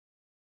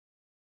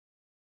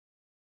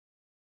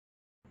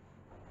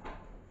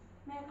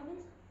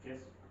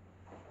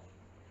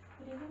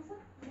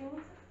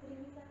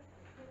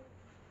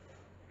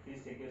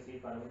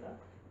proceed, Paramita.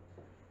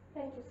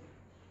 Thank you, sir.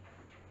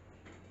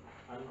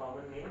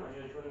 Uncommon name,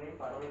 unusual name,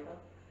 Paramita.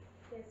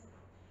 Yes.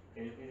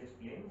 Can you please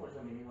explain what is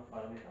the meaning of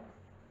Paramita?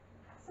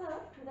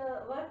 Sir,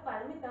 the word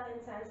Paramita in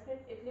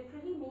Sanskrit, it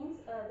literally means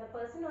the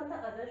person on the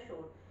other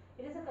shore.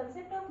 It is a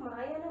concept of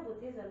Mahayana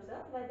Buddhism,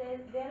 sir, where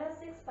there are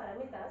six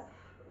paramitas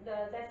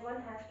that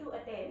one has to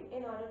attain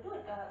in order to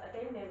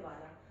attain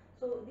nirvana.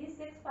 So these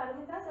six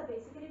paramitas are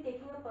basically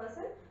taking a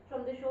person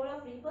from the shore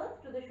of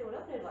rebirth to the shore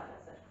of nirvana,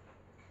 sir.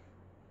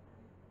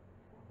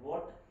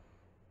 What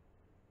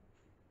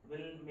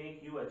will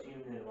make you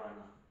achieve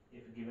nirvana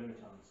if given a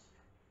chance?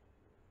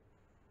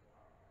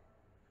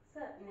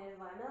 Sir,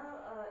 nirvana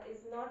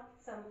is not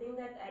something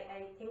that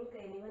I think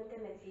anyone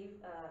can achieve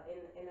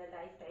in a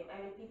lifetime. I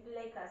mean, people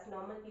like us,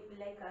 normal people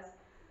like us,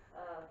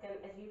 can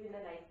achieve in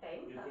a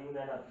lifetime. You think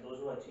that those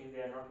who achieve,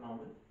 they are not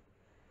normal?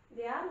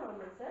 They are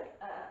normal, sir.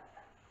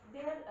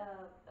 They are.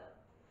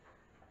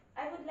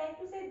 I would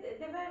like to say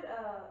they were.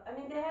 I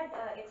mean, they had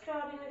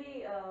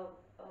extraordinary.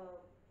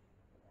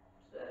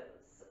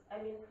 I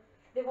mean,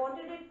 they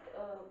wanted it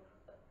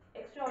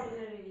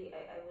extraordinarily.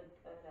 I would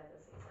rather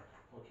say, sir.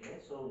 Okay,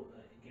 so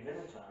given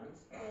a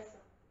chance, Yes,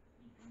 sir.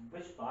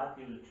 which path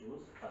you will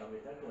choose,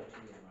 Paramita, to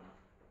achieve nirvana?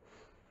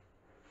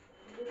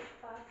 Which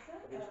part, sir?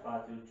 Which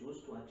path you will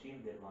choose to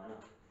achieve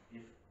nirvana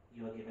if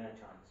you are given a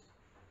chance?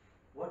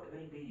 What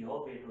will be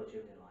your way to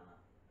achieve nirvana?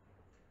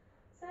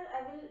 Sir,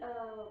 I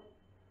will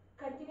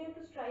continue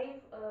to strive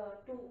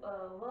to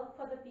work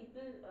for the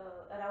people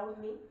around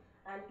me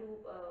and to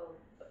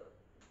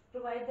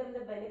provide them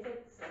the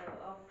benefits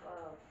of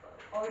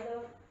all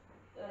the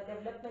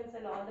developments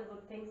and all the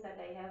good things that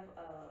I have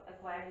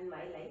acquired in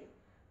my life.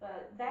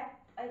 That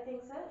I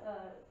think, sir.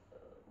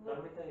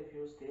 Paramita, if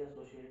you stay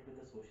associated with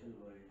the social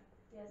world,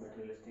 Yes, sir.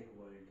 materialistic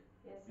world,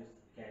 Yes, you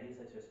sir. carry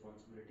such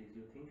responsibilities,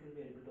 you think you will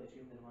be able to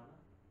achieve nirvana?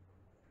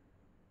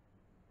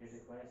 It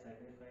requires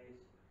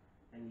sacrifice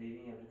and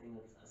leaving everything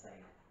else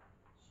aside.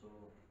 So,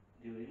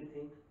 do you really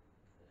think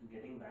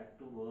getting back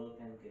to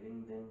work and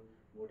giving them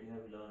what you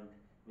have learned,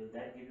 will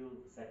that give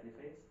you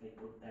sacrifice? Like,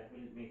 what that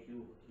will make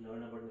you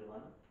learn about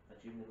nirvana,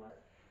 achieve nirvana?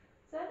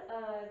 Sir,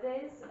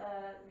 there is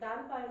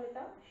Dan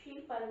Paramita,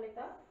 Shil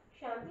Paramita,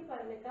 Shanti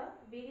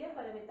Paramita, Virya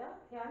Paramita,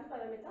 Dhyan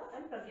Paramita,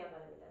 and Pragya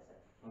Paramita, sir.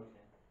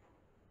 Okay.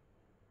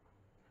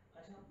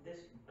 Achha,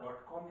 this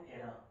 .com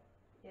era,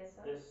 Yes,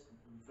 sir. this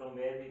from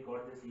where we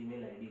got this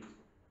email IDs.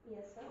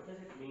 Yes, sir. What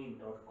does it mean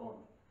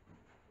 .com?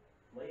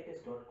 Why it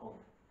is .com?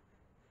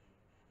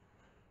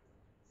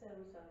 Sir,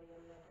 I'm sorry,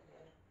 I'm not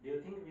aware. Do you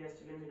think we are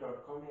still in the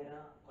 .com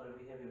era or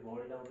we have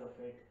evolved out of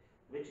it?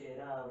 Which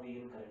era are we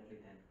in currently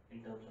then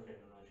in terms of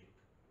technology?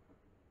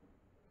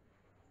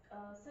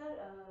 Sir,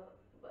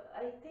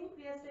 I think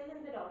we are still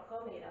in the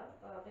 .com era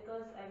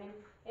because I mean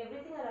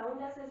everything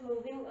around us is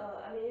moving.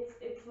 I mean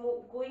it's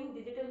going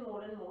digital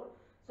more and more.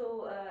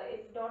 So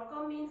if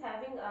 .com means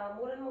having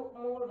more and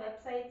more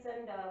websites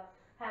and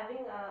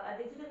having a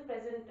digital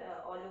present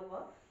all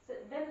over, so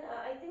then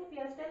I think we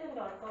are still in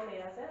 .com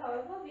era, sir.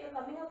 However, we are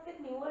coming up with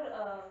newer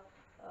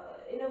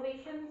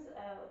innovations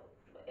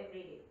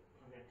every day.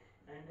 Okay.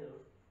 And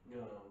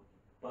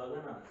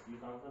Parganas,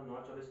 you come from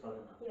North Chowbis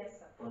Pargana.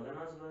 Yes, sir.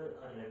 Parganas were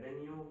a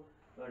revenue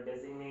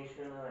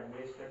designation or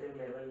administrative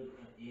level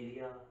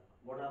area.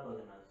 What are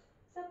Parganas?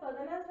 So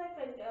Parganas were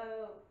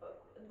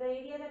the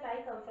area that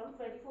I come from,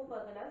 24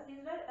 Parganas. These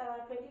were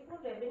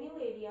 24 revenue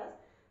areas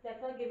that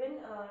were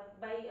given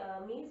by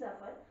Mir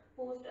Zafar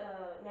post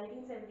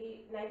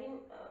 1757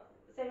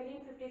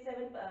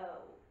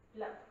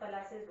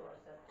 Palaces War,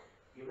 sir.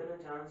 Given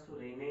a chance to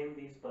rename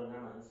these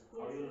Parganas,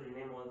 how Yes, you will sir.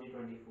 rename all the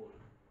 24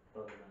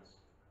 Parganas?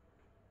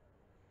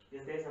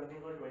 Is there something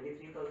called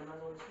 23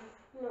 Parganas also?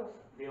 No,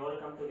 sir. They all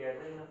come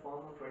together in a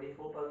form of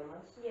 24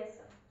 Parganas?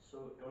 Yes, sir.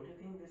 So, don't you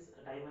think this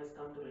time has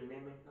come to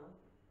rename it now?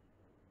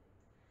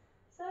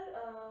 Sir,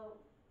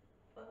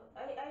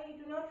 I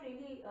do not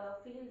really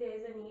feel there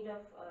is a need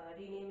of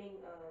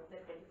renaming the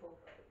 24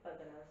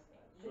 Parganas.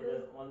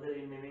 So, all the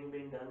renaming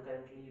being done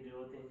currently, do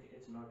you think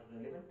it's not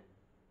relevant?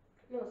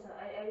 No, sir.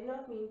 I did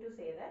not mean to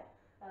say that.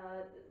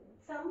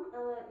 Some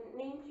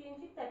name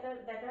changes that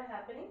are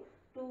happening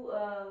to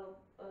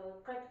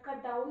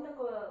cut down the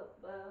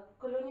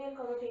colonial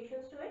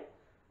connotations to it.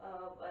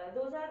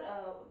 Those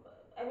are,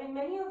 I mean,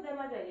 many of them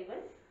are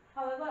relevant.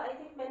 However, I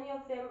think many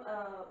of them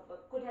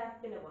could have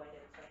been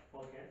avoided, sir.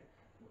 Okay.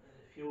 A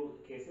few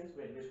cases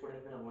where this could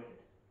have been avoided.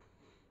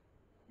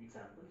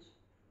 Examples?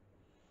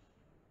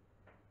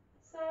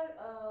 Sir,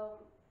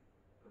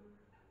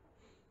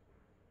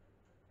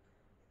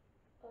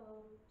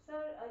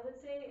 sir, I would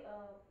say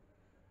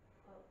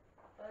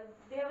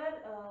they were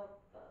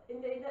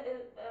in the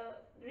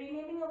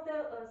renaming of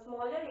the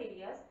smaller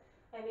areas.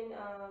 I mean,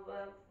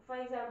 for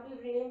example,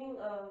 renaming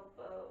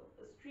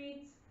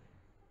streets,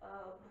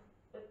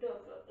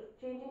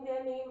 changing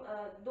their name.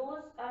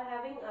 Those are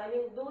having, I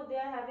mean, though they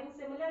are having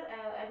similar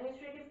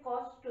administrative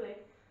costs to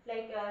it.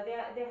 Like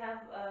they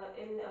have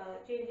in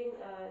changing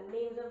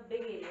names of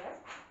big areas.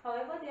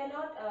 However, they are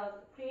not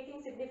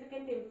creating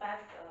significant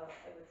impact. I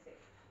would say.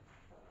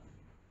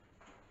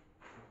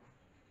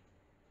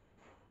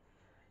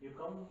 You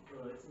come,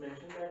 it's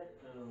mentioned that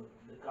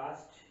the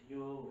caste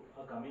you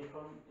are coming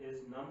from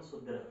is Nam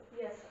Sudra.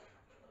 Yes, sir.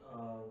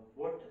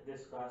 What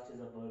this caste is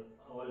about,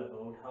 all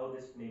about, how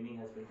this naming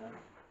has been done?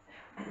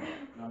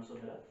 Nam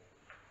Sudra.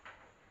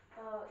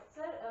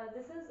 Sir,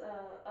 this is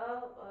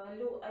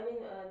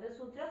the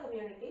Sudra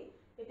community.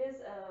 It is,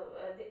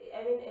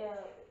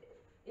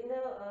 in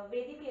the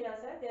Vedic era,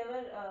 sir, there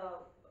were,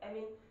 I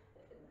mean,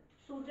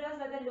 Sudras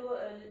were the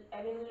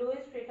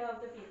lowest strata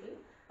of the people,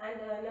 and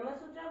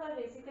Namasudra were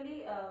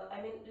basically,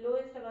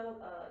 lowest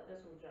among the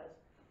Sudras.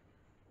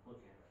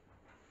 Okay.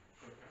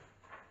 Okay.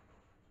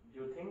 Do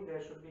you think there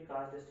should be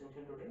caste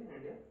distinction today in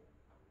India?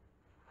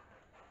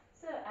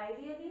 Sir,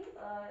 ideally,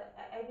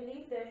 I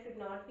believe there should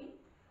not be.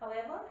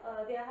 However,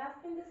 there have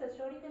been this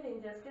historical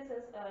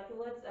injustices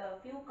towards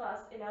few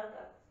castes in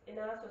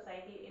our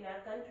society, in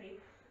our country,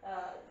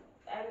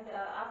 and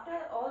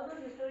after all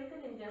those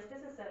historical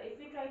injustices, sir, if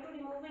we try to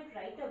remove it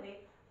right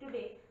away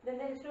today, then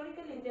the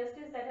historical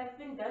injustice that have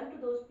been done to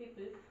those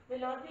people will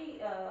not be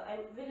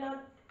able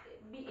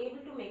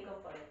to make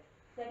up for it.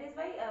 That is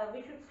why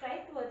we should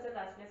strive towards a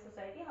casteless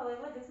society.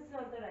 However, this is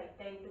not the right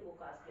time to go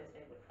casteless.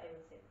 I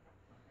would say.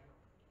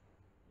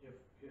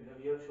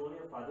 You have shown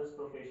your father's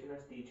profession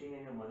as teaching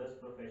and your mother's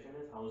profession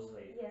as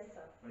housewife. Yes,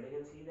 sir. But I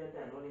can see that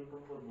the annual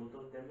income for both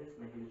of them is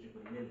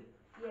negligible, nil.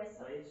 Yes,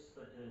 sir. Why is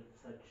such,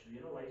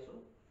 why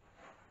so?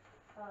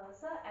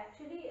 Sir,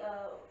 actually,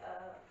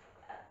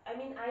 I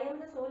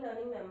am the sole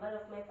earning member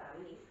of my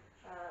family.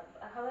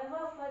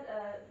 However,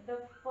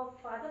 for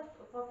father's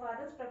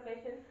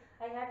profession,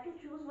 I had to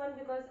choose one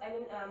because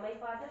my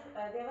father.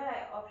 There were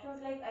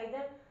options like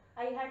either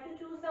I had to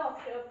choose the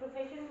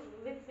profession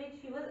with which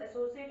he was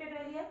associated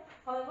earlier.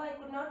 However, I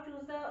could not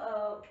choose the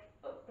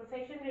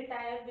profession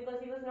retired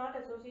because he was not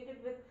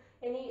associated with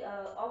any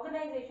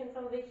organization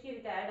from which he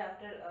retired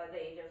after the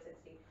age of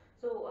 60.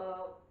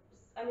 So,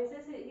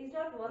 since he's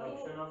not The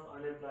working. option of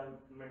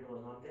unemployment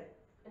was not there?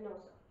 No,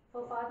 sir.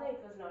 For father,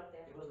 it was not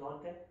there. It was not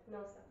there?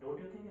 No, sir.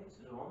 Don't you think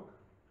it's wrong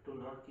to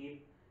not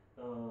keep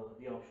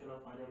the option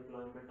of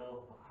unemployment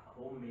of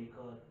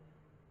homemaker,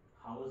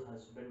 house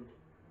husband?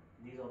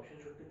 These options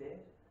should be there.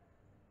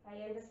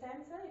 I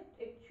understand, sir.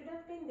 It should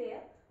have been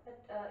there, but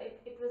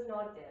it was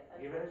not there.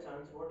 Given a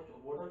chance, what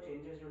all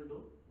changes you'll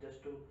do just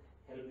to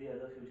help the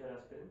other future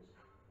aspirants?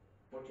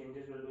 What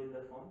changes you'll do in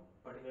the form,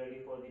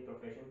 particularly for the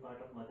profession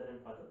part of mother and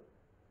father?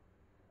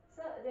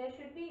 So there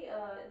should be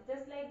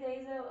just like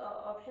there is a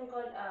option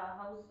called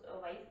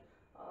housewife.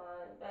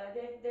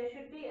 There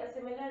should be a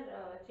similar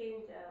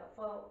change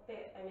for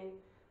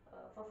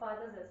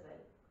fathers as well.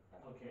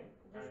 Okay.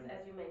 Just And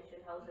as you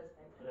mentioned, house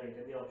husband. right,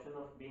 and the option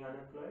of being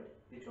unemployed,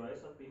 the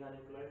choice of being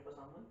unemployed for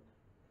someone?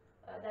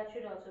 That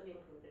should also be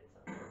included,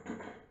 sir.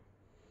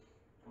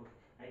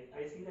 Okay.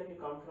 I see that you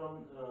come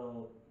from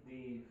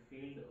the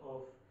field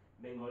of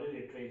Bengali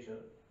literature.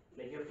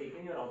 Like you have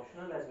taken your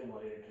optional as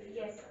Bengali literature.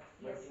 Yes, sir.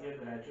 But Yes, in sir. your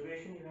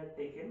graduation you had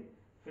taken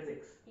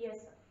physics.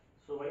 Yes, sir.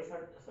 So why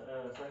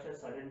such a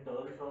sudden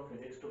turn from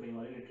physics to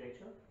Bengali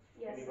literature?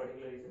 Yes, Any sir.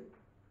 particular reason?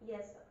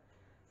 Yes, sir.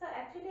 So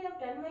actually, I've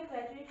done my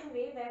graduation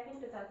way back in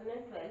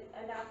 2012,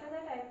 and after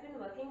that, I've been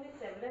working with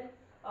several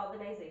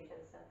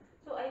organizations, sir.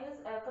 So I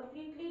was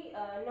completely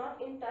not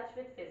in touch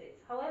with physics.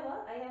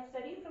 However, I have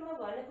studied from a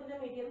vernacular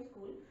medium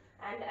school,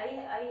 and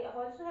I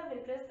also have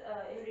interest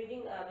in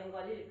reading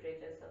Bengali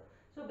literature, sir.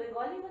 So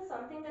Bengali was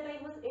something that I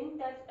was in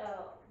touch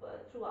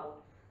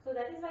throughout. So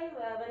that is why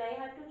when I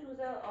had to choose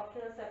a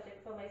optional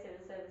subject for my civil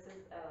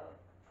services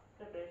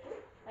preparation,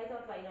 I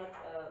thought why not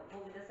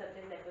go with the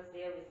subject that was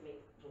there with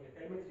me. Okay,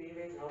 tell me three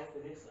ways how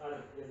physics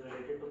is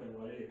related to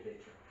Bengali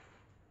literature.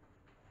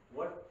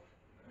 What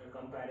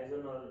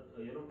comparison or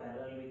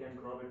parallel we can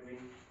draw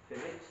between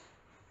physics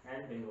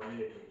and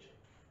Bengali literature?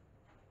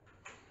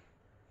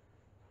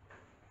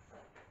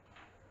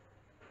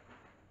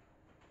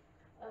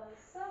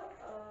 So,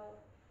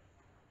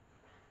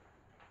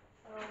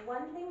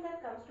 one thing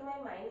that comes to my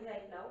mind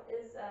right now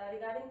is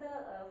regarding the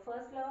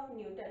first law of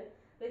Newton,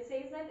 which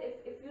says that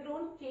if you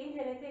don't change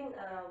anything,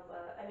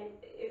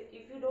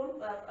 if you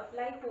don't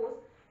apply force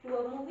to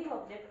a moving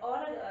object or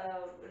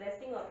a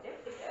resting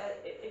object,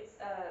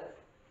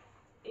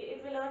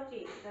 it will not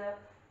change. The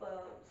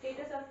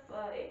status of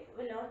it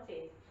will not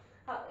change.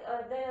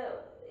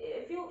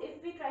 If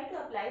we try to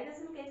apply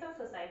this in case of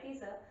society,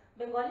 sir,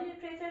 Bengali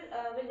literature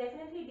will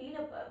definitely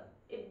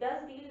it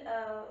does deal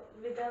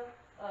with the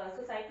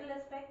societal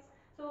aspects.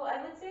 So I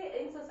would say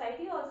in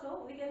society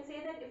also we can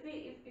say that if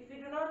we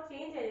do not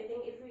change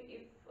anything, if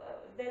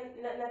then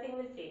nothing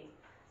will change.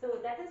 So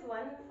that is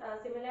one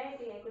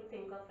similarity I could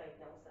think of right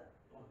now, sir.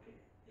 Okay.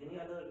 Any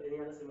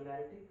other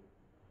similarity?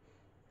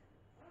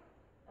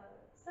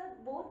 Sir,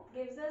 both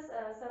gives us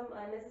some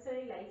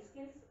necessary life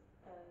skills.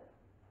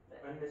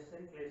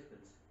 Unnecessary life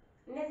skills.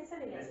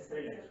 Necessary life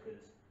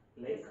skills.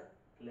 Like, Yes, sir.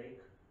 like,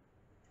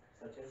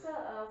 such as. So,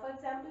 for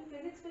example,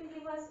 physics will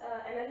give us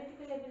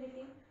analytical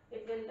ability.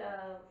 It will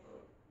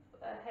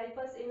help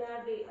us in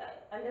our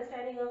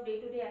understanding of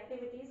day-to-day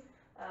activities,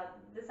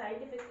 in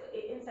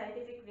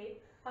scientific way.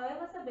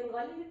 However, the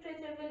Bengali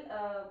literature will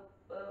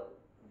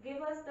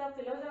give us the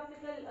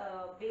philosophical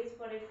base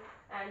for it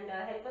and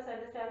help us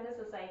understand the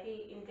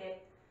society in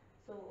depth.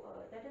 So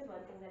that is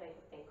one thing that I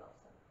could think of,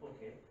 sir.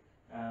 Okay.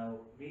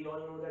 We all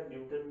know that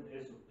Newton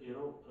is,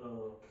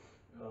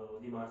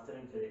 the master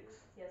in physics,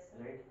 Yes,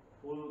 sir. right?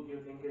 Who you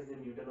think is the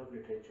Newton of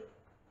literature,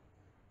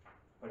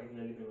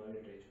 particularly Bengali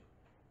literature?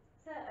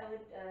 Sir, I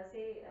would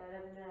say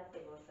Rabindranath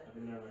Tagore, sir.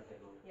 Rabindranath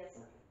Tagore. Yes,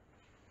 sir. Okay.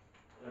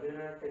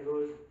 Rabindranath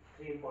Tagore's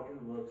three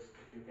important works,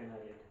 if you can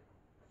highlight.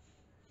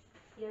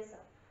 Yes,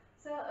 sir.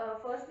 So,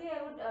 firstly,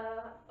 I would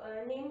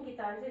name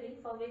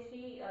Gitanjali, for which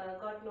he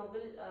got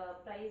Nobel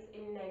Prize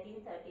in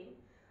 1913.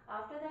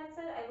 After that,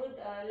 sir, I would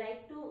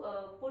like to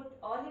put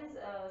all his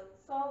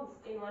songs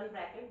in one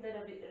bracket, the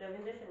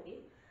Ravindra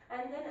Sangeet,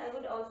 and then I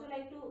would also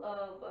like to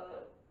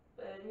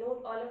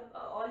note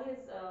all his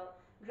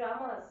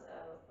dramas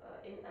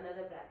in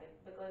another bracket,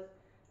 because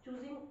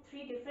choosing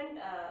three different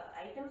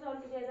items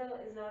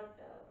altogether is not.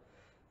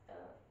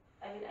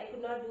 I mean, I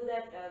could not do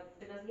that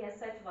because he has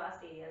such vast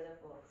areas of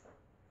work, sir.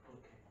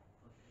 Okay.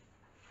 Okay.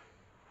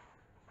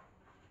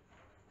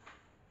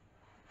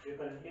 You're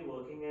currently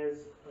working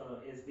as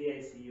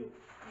SDICU,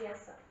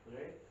 Yes, sir.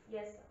 right?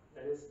 Yes, sir.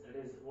 That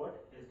is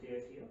what?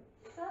 SDICU?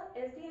 Sir,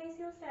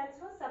 SDICO stands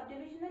for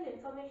Subdivisional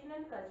Information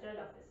and Cultural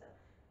Officer.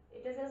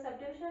 It is a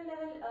subdivisional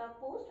level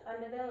post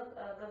under the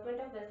government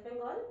of West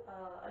Bengal,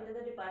 under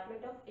the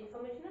Department of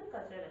Information and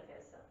Cultural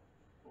Affairs, sir.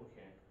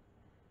 Okay.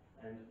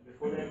 And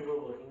before that, you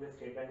were working with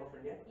State Bank of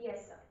India?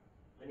 Yes, sir.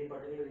 Any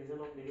particular reason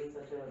of leaving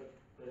such a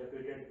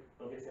reputed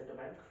public sector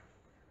bank?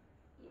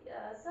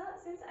 Sir,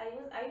 since I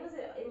was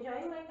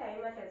enjoying my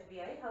time at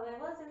SBI.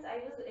 However, since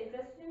I was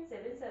interested in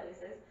civil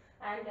services,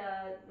 and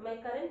my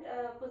current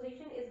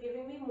position is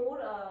giving me more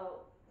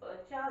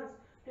chance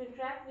to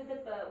interact with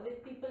with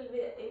people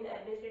in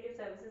administrative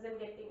services, and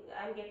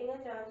I'm getting a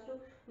chance to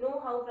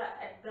know how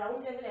at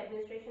ground level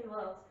administration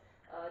works.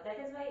 That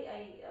is why I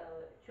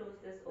chose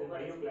this Then over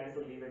why you plan SBS.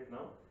 to leave it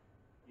now?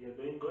 You're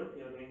doing good.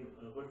 You're doing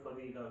good for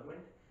the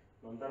government.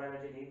 Mamata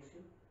Banerjee needs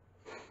you.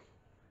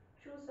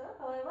 True, sir.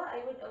 However,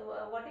 I would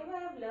whatever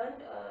I have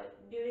learned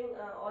during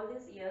all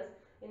these years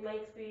in my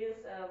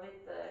experience with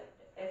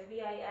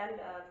SBI and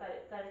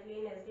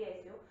currently in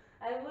SDICO,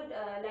 I would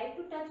like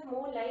to touch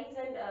more lives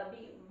and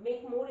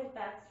make more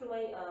impacts through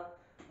my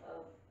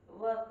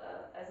work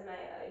as an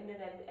Indian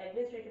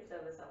administrative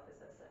service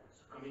officer, sir.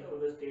 So coming So, from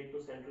the state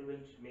to central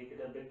will make it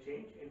a big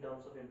change in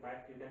terms of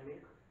impact you can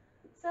make.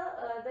 sir,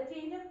 the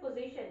change of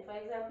position, for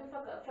example,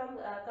 from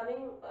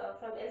coming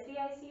from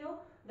SDICO,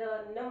 the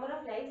number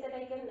of lives that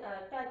I can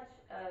touch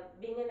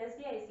being an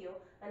SDICO,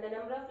 and the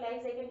number of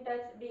lives I can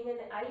touch being an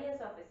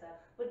IAS officer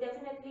would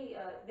definitely,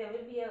 there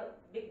will be a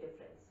big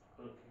difference.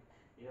 Okay.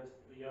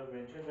 You have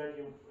mentioned that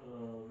you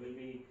will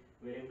be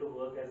willing to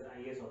work as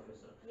IAS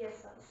officer.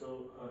 Yes, sir.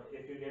 So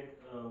if you get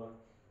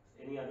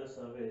any other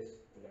service,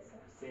 Yes, sir.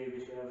 say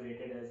which you have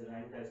rated as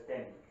ranked as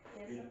 10,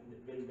 Yes, will, sir.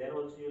 will then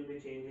also you'll be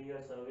changing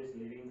your service,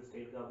 leaving the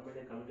state government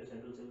and coming to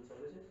central civil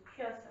services?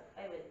 Sure, sir.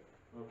 I will.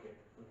 Okay,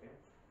 okay.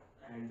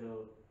 And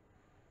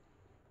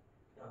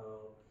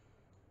uh,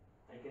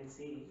 I can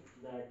see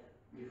that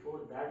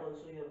before that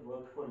also you have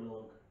worked for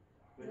long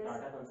with Yes,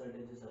 Tata sir.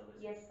 Consultancy Services.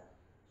 Yes, sir.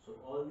 So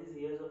all these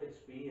years of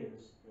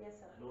experience, Yes,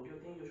 sir. don't you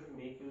think you should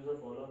make use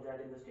of all of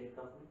that in the state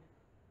government?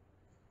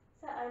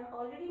 Sir, I'm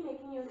already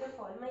making use of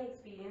all my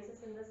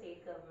experiences in the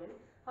state government.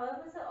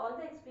 However, sir, all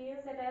the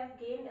experience that I have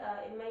gained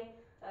in my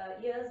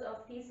years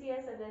of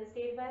TCS and then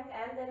state bank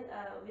and then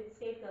with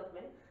state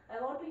government, I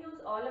want to use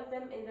all of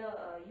them in the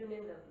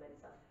union government,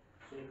 sir.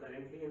 So you're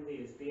currently in the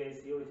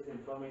SDICO, which is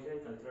Information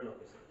and Cultural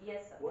Officer.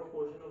 Yes, sir. What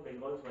portion of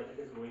Bengal's budget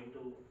is going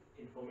to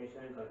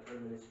Information and Cultural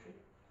Ministry?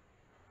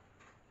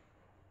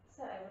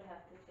 Sir, I would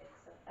have to check,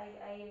 sir. I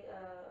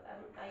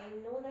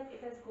know that it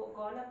has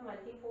gone up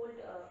multifold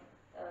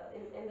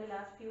in the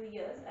last few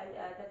years, and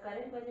the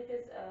current budget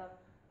is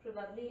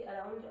probably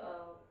around.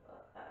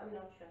 I'm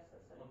not sure, sir.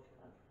 Sorry.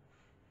 Okay.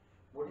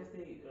 What is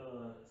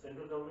the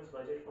central government's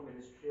budget for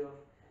Ministry of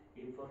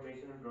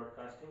Information and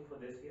Broadcasting for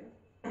this year?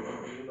 The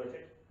new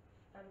budget?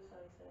 I'm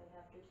sorry, sir. I'll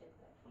have to check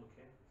that.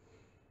 Okay.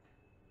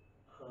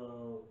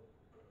 Uh,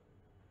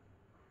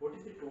 what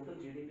is the total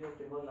GDP of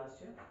Bengal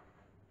last year?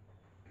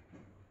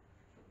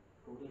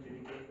 Total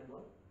GDP of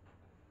Bengal?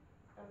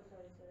 I'm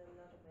sorry, sir. I'm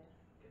not aware.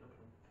 Okay, no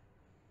problem.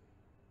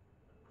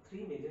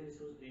 Three major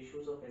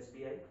issues of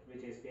SBI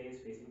which SBI is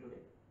facing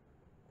today.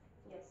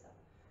 Yes, sir.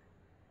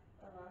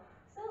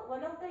 So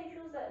one of the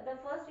issues, the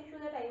first issue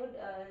that I would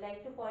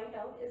like to point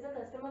out is the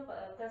customer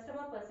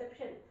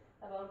perception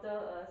about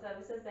the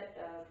services that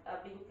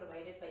are being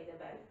provided by the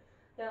bank.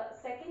 The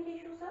second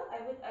issue, sir,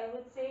 I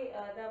would say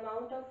the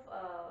amount of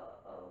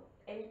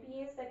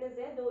NPAs that is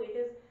there, though it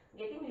is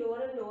getting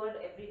lower and lower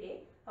every day.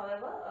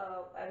 However,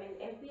 I mean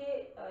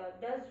NPA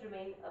does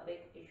remain a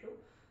big issue.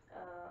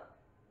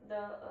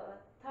 The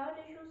third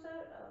issue, sir,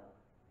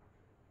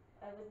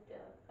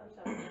 I'm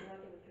sorry, I'm not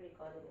able to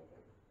recall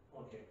anything.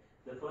 Okay.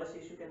 The first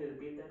issue, can you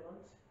repeat that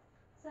once?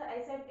 Sir, I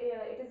said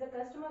it is the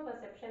customer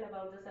perception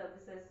about the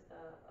services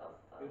of.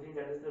 You think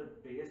that is the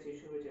biggest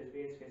issue which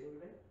SBI is facing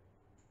today?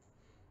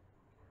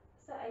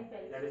 So I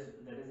felt That so. is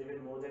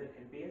even more than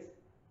NPS.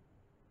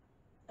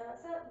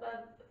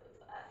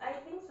 I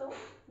think so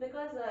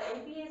because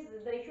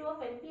NPS, the issue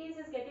of NPS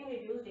is getting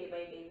reduced day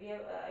by day. We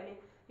have, I mean,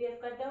 we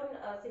have cut down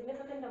a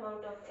significant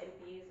amount of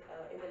NPS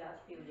in the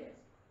last few years.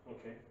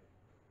 Okay.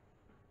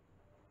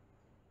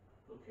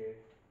 Okay.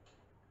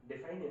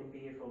 Define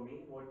NPA for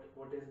me.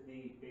 What is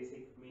the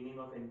basic meaning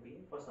of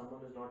NPA for someone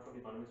who's not from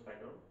economics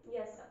background?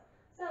 Yes, sir.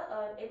 So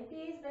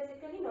NPA is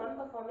basically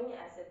non-performing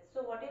assets.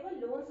 So whatever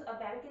loans a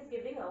bank is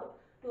giving out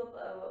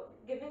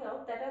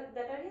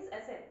that are his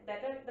assets,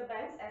 that are the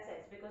bank's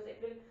assets, because it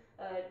will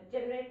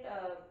generate.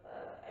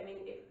 I mean,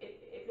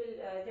 it will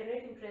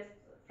generate interest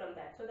from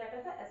that. So that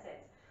are the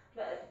assets.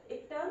 But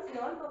it turns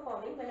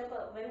non-performing when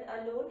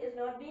a loan is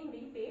not being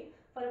repaid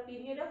for a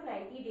period of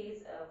 90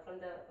 days from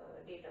the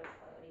date of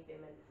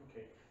repayment.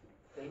 Okay.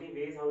 Tell me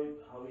ways how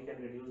we can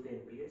reduce the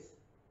NPS.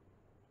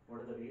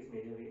 What are the ways,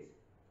 major ways?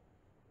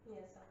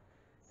 Yes, sir.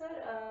 Sir,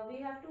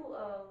 we have to,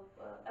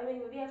 I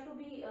mean, we have to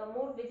be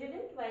more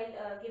vigilant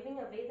while giving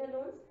away the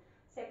loans.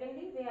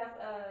 Secondly, there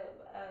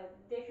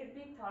should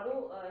be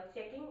thorough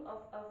checking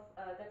of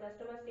the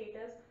customer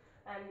status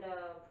and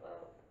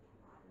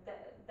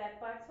that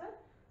part, sir.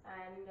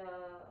 And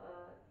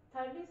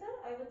thirdly, sir,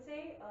 I would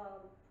say,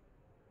 um,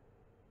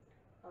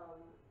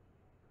 I'm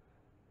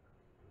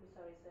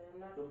sorry, sir, I'm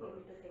not No able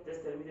problem. to think.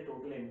 Just tell me the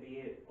total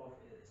NPA of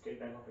State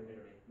Bank of India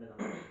today. The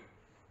number.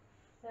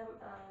 So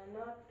I'm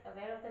not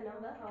aware of the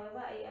number.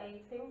 However,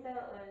 I think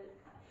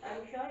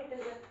I'm sure it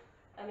is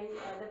I mean,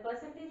 the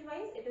percentage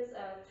wise, it is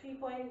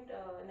 3.9%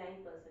 of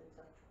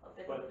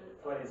the total.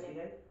 For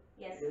SBI?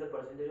 Yes. It is a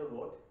percentage of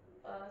what?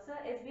 Sir,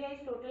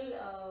 SBI's total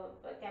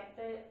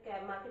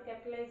market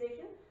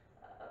capitalization,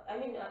 I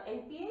mean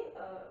NPA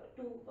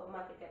to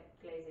market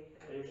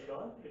capitalization. Are you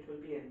sure it will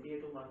be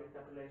NPA to market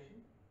capitalization?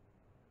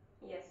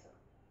 Yes, sir.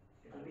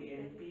 It will be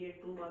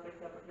NPA to market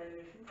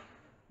capitalization.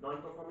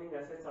 Non-performing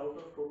assets out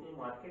of total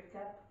market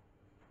cap.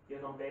 You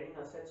are comparing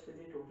assets with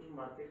the total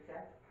market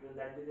cap. Will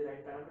that be the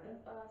right parameter?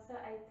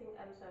 Sir, I'm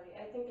sorry.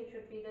 I think it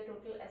should be the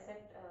total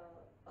asset.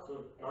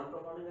 So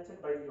non-performing asset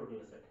by the total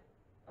asset.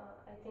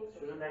 I think so.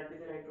 Shouldn't that be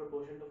the right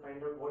proportion to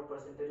find out what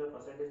percentage of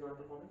asset is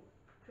non-performing?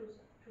 True,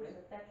 sir. True, right?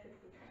 Sir. That should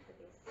be the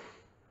case.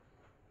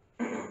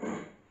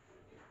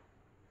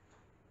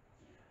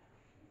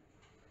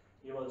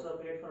 You also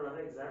appeared for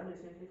another exam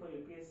recently for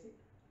UPSC?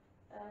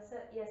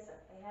 Sir, yes, sir.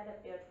 I had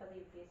appeared for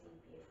the UPSC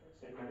EPF.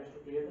 So you managed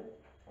to clear that?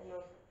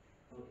 No, sir.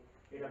 Okay.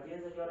 It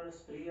appears that you are on a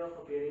spree of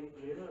appearing,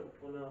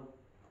 on a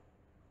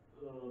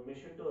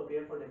mission to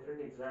appear for different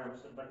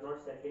exams, but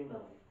not settling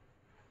down.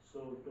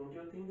 So don't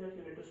you think that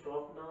you need to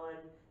stop now and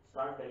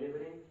start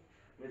delivering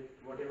with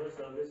whatever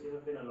service you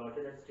have been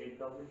allotted at state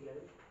government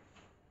level?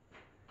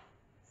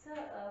 Sir,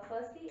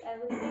 firstly, I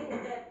would say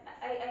that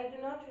I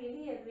do not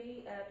really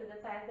agree to the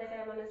fact that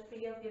I am on a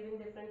spree of giving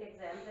different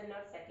exams and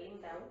not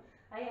settling down.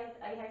 I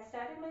had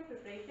started my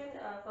preparation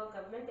for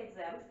government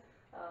exams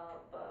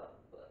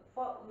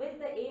with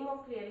the aim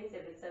of clearing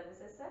civil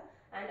services, sir.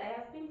 And I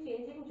have been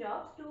changing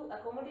jobs to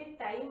accommodate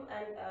time,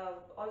 and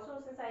also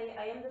since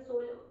I am the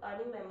sole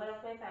earning member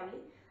of my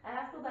family, I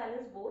have to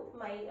balance both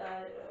my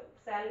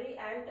salary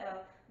and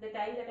the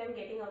time that I'm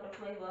getting out of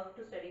my work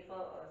to study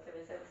for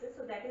civil services.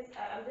 So that is,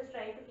 I'm just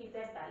trying to keep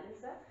that balance,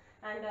 sir.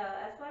 And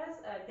as far as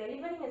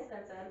delivering is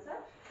concerned,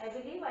 sir, I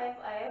believe I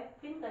have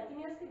been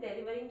continuously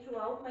delivering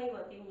throughout my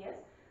working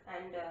years,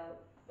 and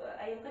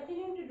I am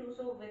continuing to do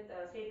so with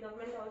state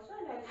government also,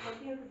 and I will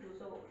continue to do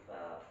so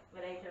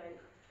when I join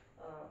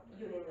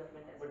union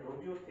government as But well.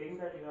 don't you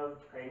think that you have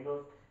kind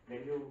of,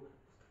 when you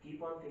keep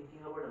on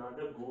thinking about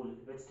another goal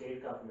with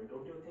state government,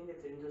 don't you think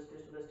it's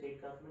injustice to the state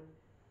government?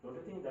 Don't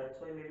you think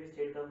that's why maybe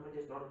state government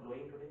is not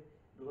growing today?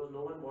 Because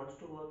no one wants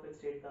to work with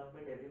state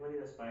government, everyone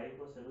is aspiring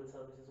for civil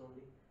services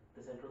only,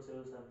 the central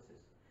civil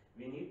services.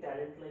 We need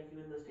talent like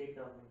you in the state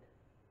government.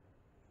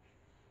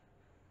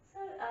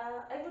 Sir,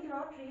 I would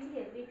not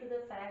really agree to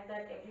the fact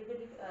that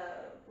everybody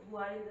who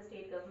are in the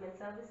state government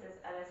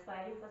services are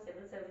aspiring for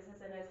civil services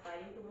and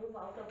aspiring to move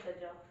out of the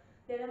job.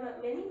 There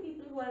are many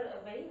people who are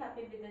very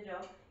happy with the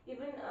job.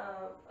 Even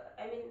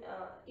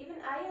even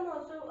I am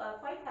also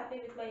quite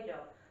happy with my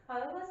job.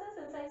 However, sir,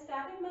 since I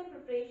started my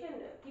preparation,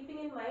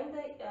 keeping in mind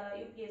the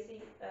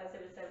UPSC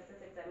civil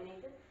services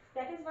examination,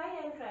 that is why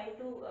I am trying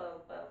to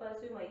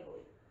pursue my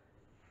goal.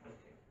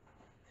 Okay.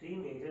 Three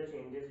major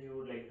changes you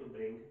would like to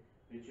bring,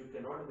 which you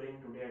cannot bring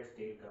today at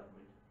state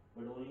government,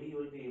 but only you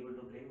will be able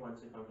to bring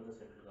once you come to the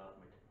central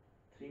government.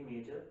 Three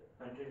major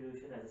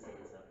contribution as a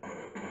civil servant.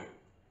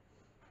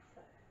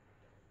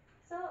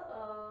 So,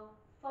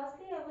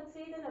 firstly, I would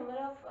say the number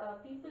of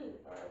people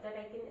that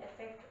I can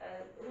affect,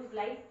 whose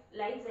lives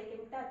I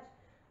can touch,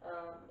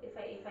 if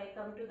I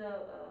come to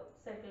the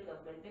central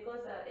government,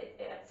 because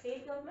at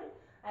state government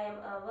I am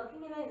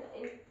working in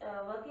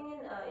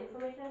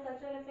information and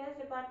cultural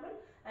affairs department,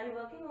 and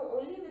working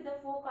only with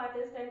the folk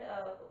artists and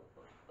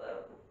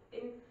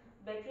in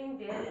bettering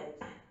their lives.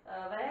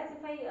 Whereas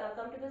if I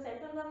come to the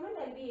central government,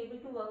 I'll be able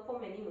to work for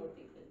many more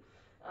people.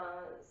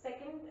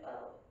 Second,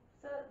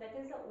 so that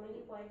is the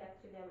only point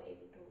actually I'm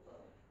able to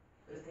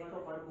Just think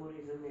of one more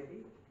reason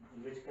maybe,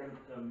 which can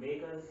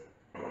make us,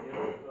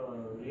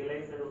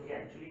 realize that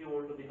okay, actually you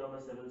want to become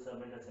a civil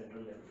servant at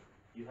central level.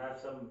 You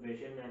have some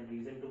vision and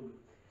reason to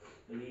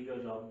leave your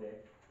job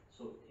there.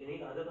 So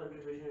any other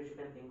contribution which you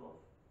can think of?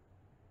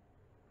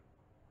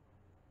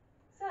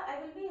 Sir, I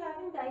will be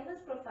having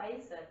diverse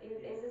profiles, sir.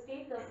 In the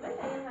state government,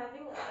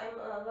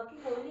 I'm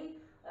working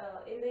only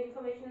in the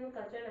information and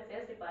cultural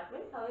affairs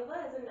department. However,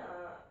 as an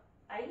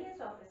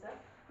IAS officer,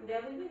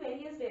 there will be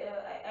various,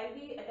 I'll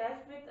be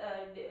attached with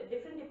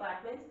different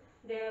departments.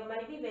 There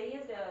might be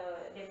various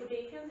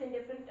deputations in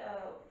different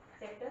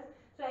sectors.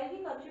 So I'll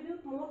be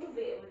contribute more to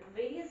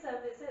various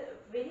services,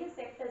 various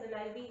sectors, and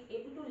I'll be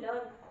able to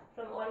learn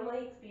from all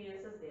my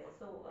experiences there.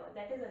 So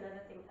that is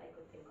another thing I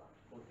could think of.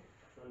 Okay,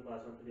 so I'll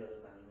pass on to the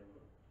other panel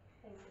member.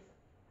 Thank you, sir.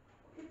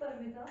 Okay,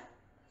 Paramita.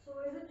 So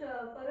is it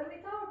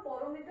Paramita or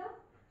Paramita?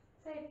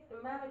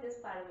 So, ma'am, it is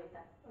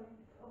Paramita.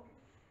 Paramita,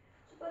 okay.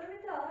 So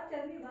Paramita,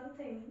 tell me one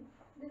thing.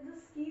 There's a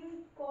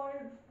scheme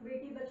called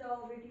Beti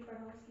Bachao, Beti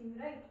Padhao scheme,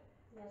 right?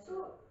 Yes.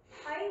 So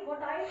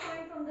what I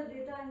find from the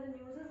data and the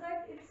news is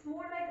that it's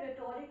more like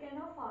rhetoric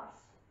and a farce.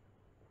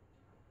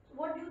 So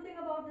what do you think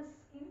about this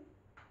scheme?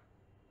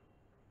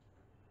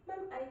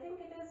 Ma'am, I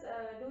think it is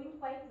doing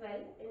quite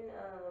well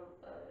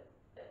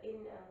in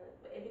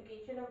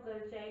education of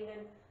girl child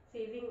and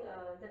saving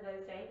the girl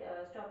child,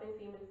 stopping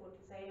female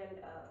foeticide and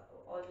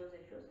all those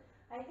issues.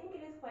 I think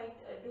it is quite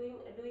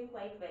doing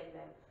quite well,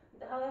 ma'am.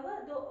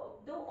 However,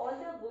 though all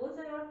the goals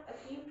are not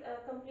achieved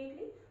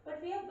completely,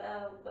 but we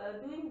are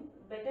doing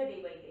better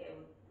day by day, I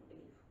would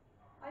believe.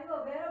 Are you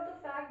aware of the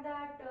fact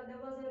that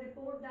there was a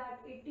report that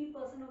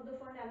 80% of the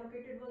fund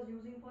allocated was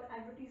using for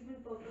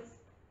advertisement purpose?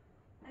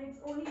 And it's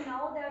only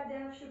now that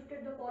they have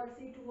shifted the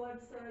policy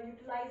towards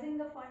utilizing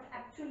the fund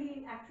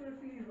actually in actual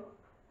field work.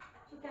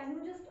 So can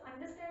you just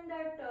understand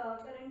that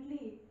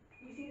currently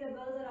we see the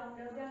girls around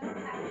us, they are not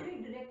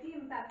actually directly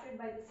impacted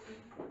by this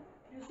scheme.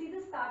 Do you see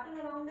this pattern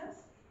around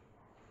us?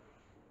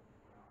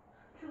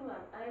 True,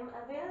 ma'am. I am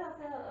aware of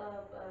the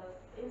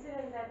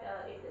incident that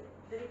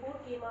the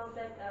report came out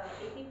that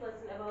 80%,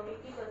 about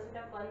 80%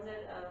 of funds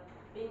are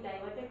being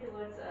diverted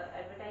towards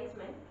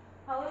advertisement.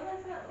 However,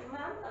 sir,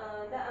 ma'am,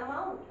 the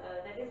amount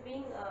that is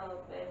being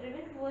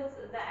driven towards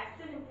the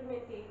actual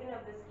implementation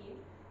of the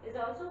scheme is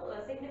also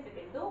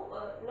significant. Though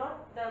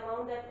not the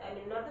amount that, I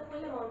mean, not the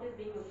full amount is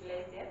being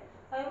utilized here.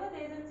 However,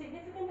 there is a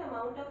significant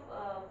amount of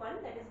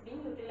fund that is being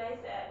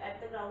utilized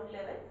at the ground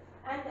level,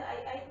 and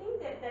I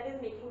think that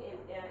is making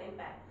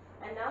impact.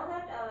 And now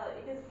that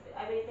it is,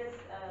 I mean,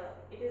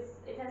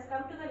 it has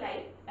come to the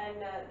light,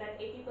 and that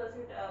 80%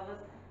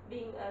 was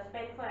being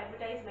spent for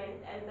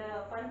advertisement, and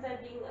the funds are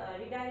being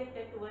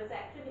redirected towards the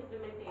actual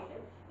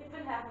implementation, it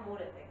will have more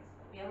effects.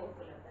 We are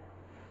hopeful of that.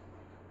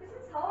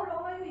 Since how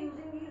long are you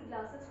using these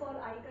glasses for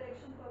eye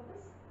correction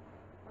purpose?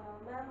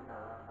 Ma'am,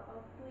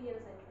 about 2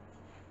 years I think.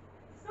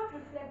 It's not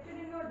reflected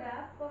in your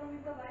DAP,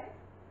 Paramita, why?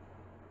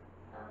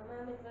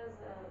 Ma'am, it was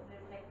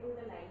reflecting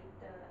the light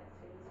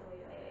actually, so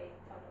I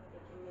thought of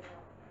taking it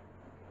off.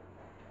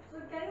 So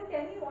can you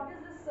tell me what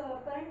is this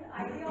current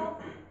idea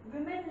of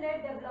women-led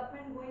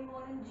development going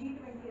on in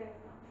G20 right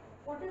now?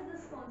 What is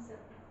this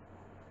concept?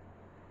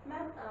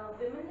 Ma'am,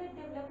 women-led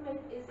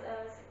development is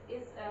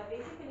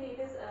basically it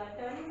is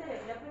turning the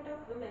development of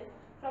women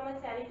from a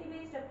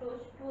charity-based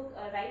approach to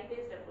a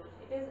right-based approach.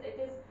 It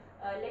is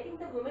letting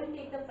the women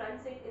take the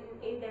front seat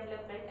in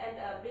development, and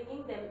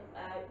bringing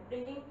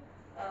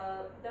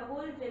the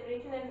whole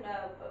generation, and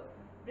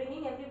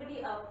bringing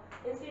everybody up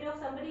instead of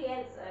somebody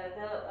else,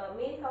 the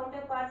male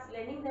counterparts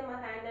lending them a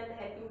hand and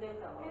helping them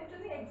come Can you out.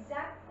 tell me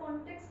exact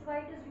context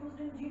why it is used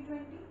in G20?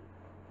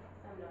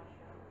 I'm not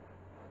sure.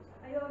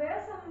 Are you aware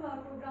some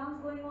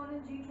programs going on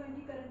in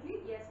G20 currently?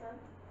 Yes, ma'am.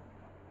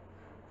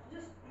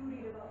 Just do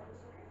read about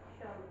this, okay?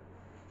 Sure, ma'am.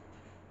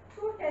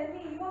 So tell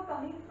me, you are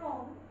coming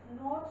from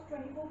North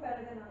 24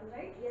 Paraganas,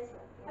 right? Yes,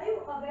 ma'am. Yes. Are you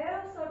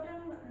aware of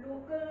certain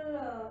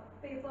local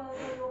papers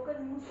or local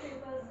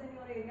newspapers in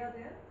your area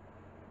there?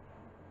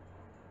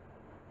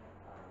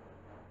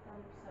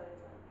 I'm sorry,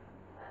 ma'am.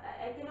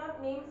 I cannot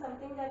name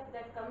something that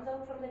comes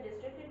out from the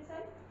district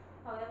itself.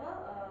 However,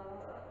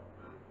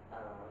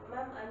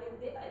 ma'am, I mean,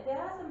 there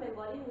are some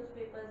Bengali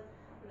newspapers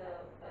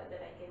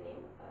that I can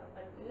name,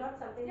 but not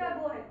something. Yeah,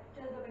 go ahead.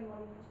 Tell the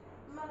Bengali newspapers.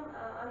 Ma'am,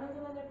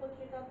 Anandabandar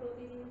Patrika,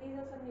 Pratidin, these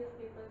are some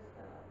newspapers.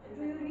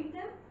 Do you read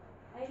them?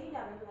 I read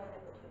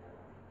Anandabandar Patrika.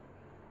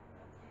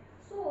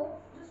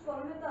 So, just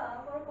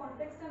Paramita, for a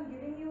context, I'm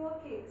giving you a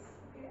case.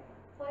 Okay.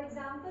 For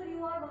example, you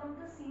are one of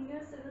the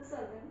senior civil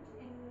servants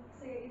in,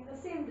 say, in the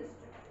same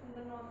district in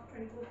the North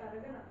 24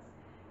 Paraganas,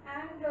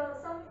 and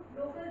some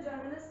local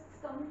journalists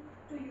come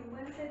to you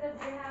and say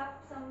that they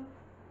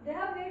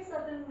have made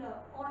certain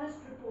honest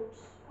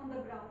reports on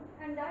the ground,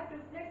 and that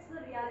reflects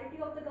the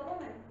reality of the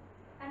government.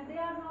 And they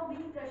are now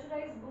being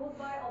pressurized both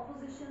by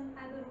opposition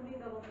and the ruling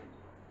government.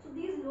 So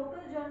these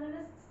local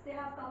journalists, they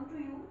have come to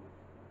you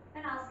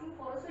and asking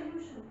for a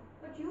solution.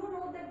 But you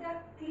know that they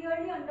are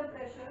clearly under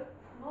pressure,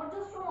 not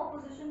just from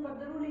opposition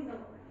but the ruling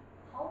government.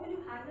 How will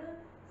you handle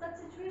such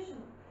situation?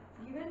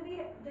 Given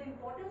the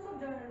importance of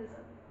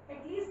journalism,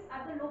 at least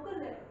at the local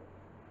level,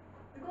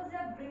 because they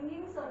are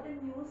bringing certain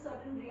news,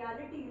 certain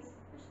realities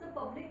which the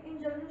public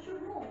in general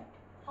should know.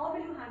 How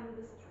will you handle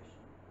this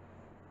situation?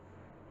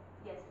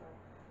 Yes, ma'am.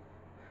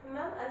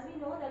 Ma'am, as we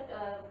know that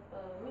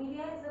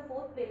media is the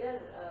fourth pillar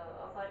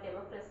of our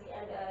democracy,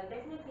 and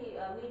definitely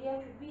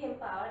media should be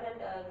empowered and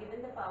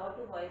given the power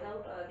to voice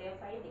out their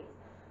findings.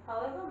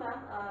 However, ma'am,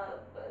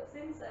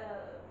 since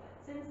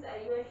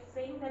you are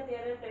saying that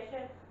there are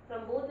pressure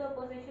from both the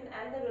opposition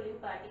and the ruling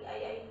party,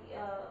 I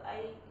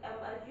am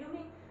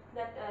assuming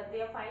that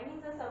their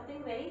findings are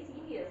something very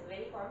serious,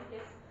 very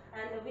complex,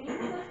 and we need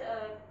to first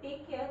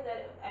take care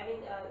that, I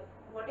mean,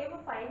 whatever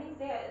findings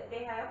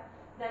they have,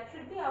 that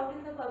should be out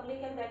in the public,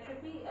 and that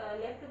should be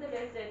left to the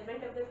best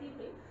judgment of the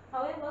people.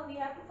 However, we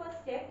have to first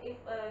check if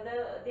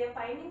their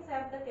findings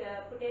have the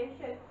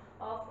potential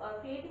of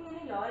creating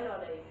any law and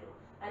order issue.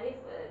 And if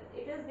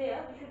it is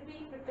there, we should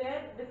be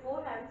prepared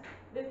beforehand,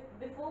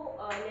 before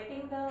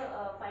letting the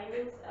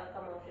findings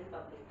come out in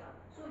public now.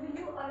 So will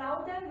you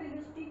allow them, will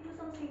you speak to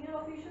some senior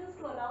officials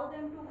to allow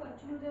them to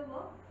continue their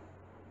work?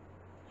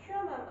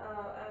 Sure, ma'am.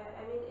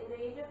 I mean, in the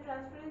age of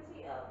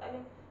transparency, I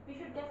mean, we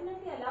should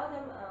definitely allow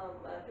them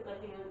to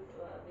continue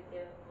with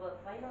their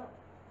work. Why not?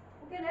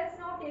 Okay, let's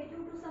now take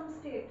you to some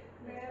state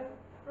where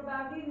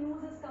probably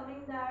news is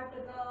coming that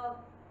the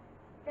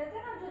कहते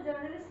हैं ना जो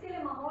journalist के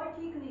लिए माहौल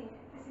ठीक नहीं है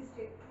किसी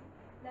स्टेट में,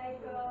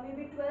 like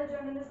maybe 12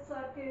 journalists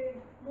are killed,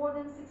 more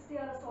than 60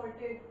 are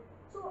assaulted.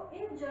 So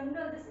in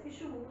general, this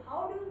issue,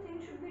 how do you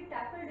think should be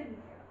tackled in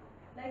India?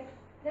 Like,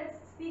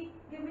 let's speak,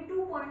 give me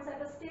 2 points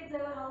at a state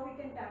level how we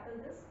can tackle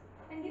this,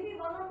 and give me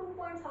 1 or 2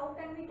 points how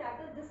can we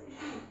tackle this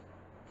issue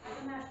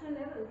at a national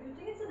level. Do you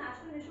think it's a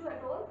national issue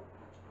at all?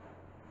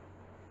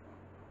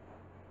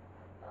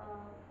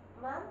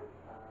 Ma'am,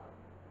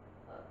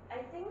 I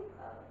think,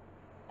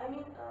 I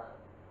mean,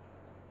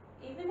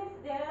 even if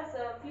there are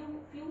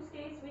few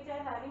states which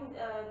are having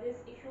this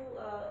issue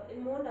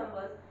in more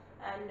numbers,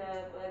 and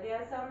there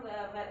are some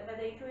where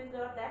the issue is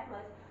not that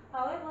much.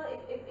 However,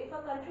 if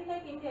a country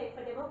like India, if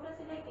a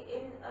democracy like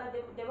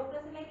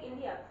democracy like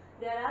India,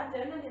 there are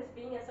journalists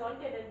being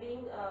assaulted and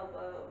being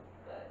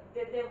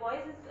their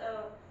voice is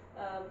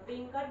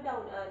being cut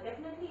down,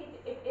 definitely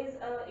it is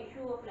a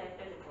issue of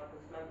national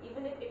importance, ma'am,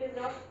 even if it is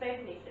not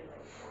spread nationwide.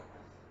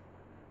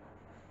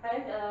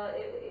 And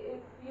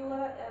if you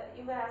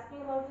were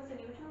asking about the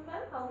solution,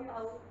 ma'am,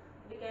 how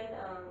we can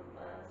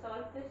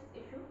solve this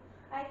issue,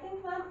 I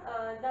think, ma'am,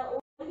 the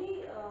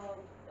only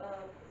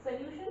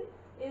solution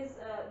is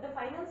the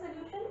final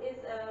solution is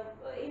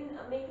in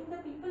making the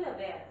people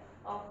aware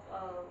of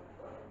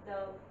the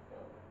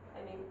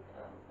I mean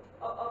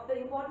of the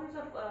importance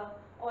of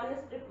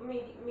honest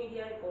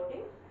media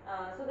reporting,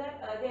 so that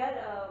they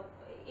are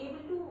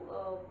able to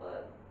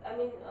I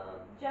mean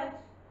judge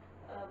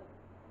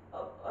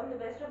on the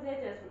best of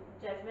their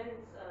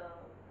judgments.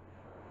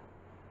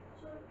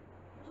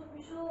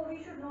 So we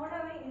should not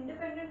have any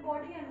independent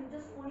body and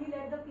just only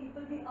let the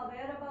people be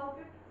aware about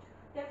it.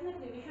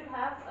 Definitely, we should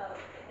have a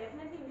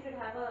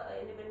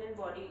independent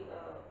body,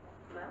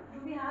 ma'am. Do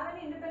we have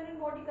any independent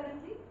body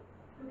currently?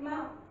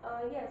 Ma'am,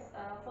 yes.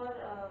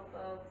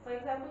 For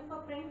example, for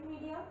print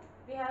media,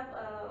 we have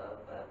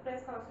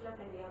Press Council of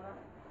India, ma'am,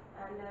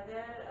 and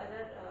there are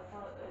other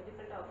for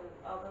different organs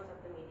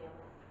of the media,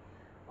 ma'am.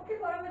 Okay,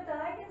 Paramita,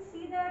 I can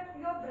see that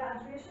your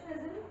graduation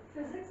is in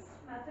physics,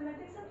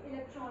 mathematics, and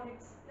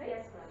electronics, right?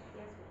 Yes, ma'am.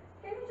 Yes, ma'am.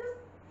 Can you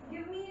just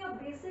give me a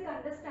basic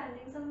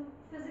understanding, some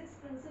physics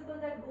principle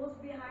that goes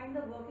behind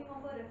the working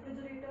of a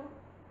refrigerator,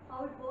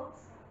 how it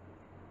works?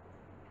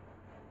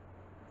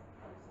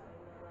 I'm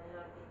sorry, ma'am, I'll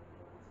not be able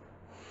to answer.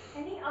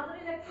 Any other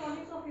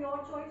electronics of your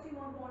choice you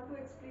want to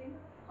explain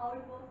how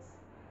it works?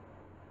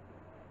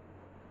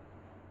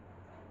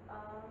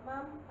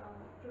 Ma'am,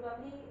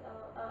 probably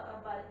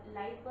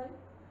light bulb,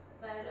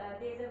 where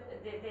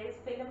there is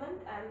filament,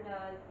 and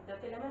the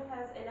filament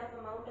has enough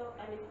amount of,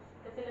 I mean,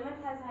 the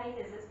filament has high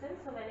resistance,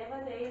 so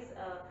whenever there is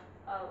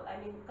I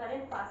mean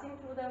current passing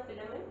through the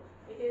filament,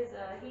 it is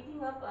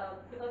heating up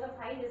because of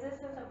high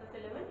resistance of the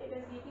filament, it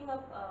is heating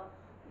up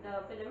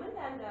the filament,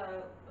 and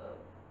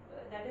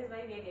that is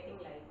why we are getting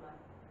light, ma'am.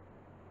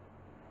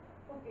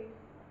 Okay,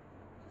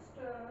 just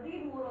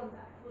read more on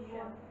that. Would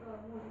Sure.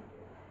 want more detail.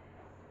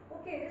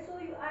 Okay, so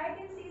I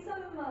can see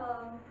some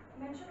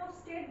mention of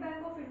State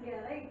Bank of India,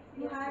 right?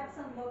 You Yes, had ma'am.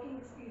 some working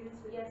experience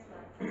with Yes, it.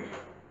 ma'am.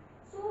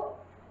 So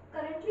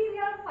currently we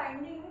are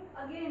finding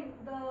again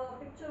the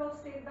picture of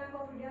State Bank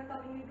of India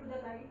coming into the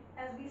light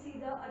as we see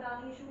the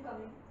Adani issue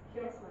coming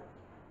here. Yes, ma'am.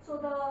 So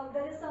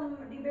there is some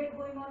debate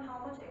going on how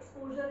much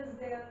exposure is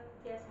there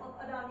Yes, of ma'am.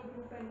 Adani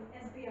Group and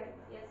SBI.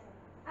 Yes, ma'am.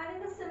 And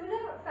in a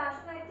similar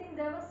fashion, I think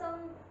there was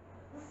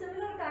the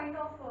similar kind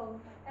of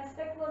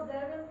aspect was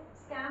there when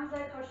scams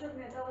like Harshad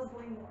Mehta was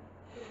going on,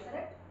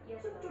 correct?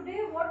 Yes, So ma'am. today,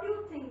 what do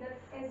you think that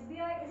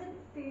SBI is it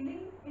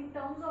failing in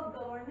terms of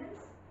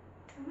governance?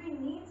 Do we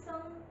need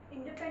some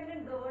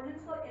independent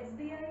governance for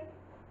SBI,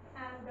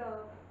 and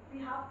we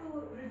have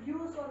to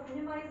reduce or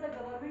minimize the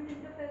government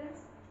interference?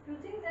 Do you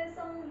think there is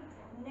some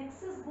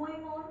nexus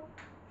going on?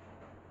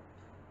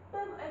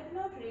 Ma'am, I do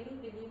not really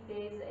believe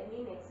there is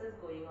any nexus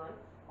going on.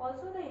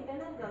 Also, the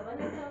internal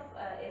governance of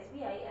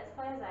SBI, as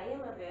far as I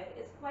am aware,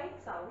 is quite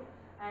sound.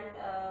 And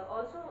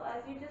also,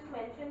 as you just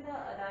mentioned, the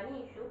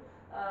Adani issue,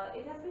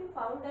 it has been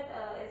found that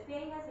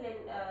SBI has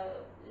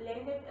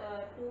lended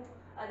to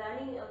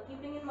Adani,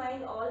 keeping in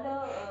mind all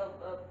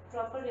the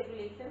proper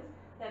regulations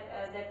that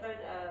were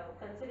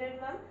considered,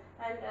 ma'am.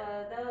 And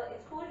the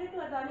exposure to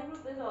Adani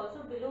Group is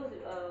also below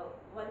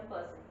 1%,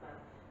 ma'am.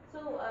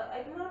 So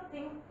I do not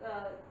think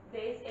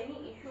there is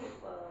any issue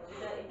with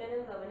the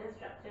internal governance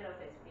structure of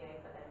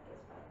SBI for that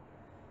case, ma'am.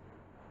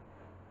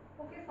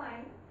 Okay,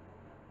 fine.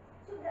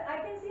 So I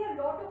can see a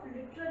lot of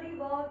literary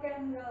work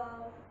and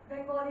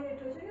Bengali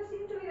literature. You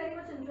seem to be very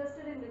much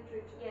interested in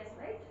literature. Yes,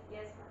 right?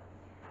 Yes, ma'am.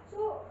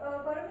 So,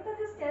 Paramita,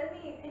 just tell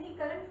me, any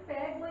current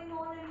fair going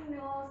on in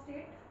your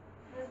state,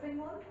 West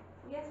Bengal?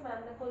 Yes,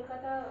 ma'am. The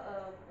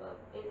Kolkata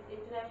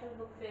International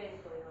Book Fair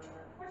is going on,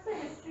 ma'am. What's the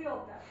history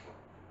of that?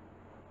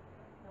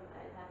 Ma'am,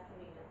 I'll have to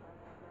read up on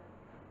that, ma'am.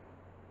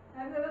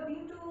 Have you ever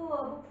been to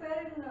a book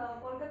fair in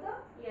Kolkata?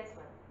 Yes,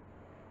 ma'am.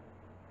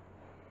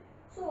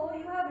 So,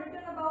 you have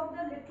written about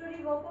the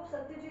literary work of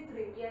Satyajit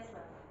Ray. Yes,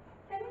 ma'am.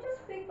 Can you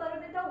just pick,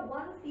 Paramita,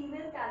 one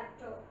female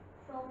character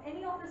from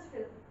any of his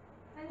films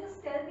and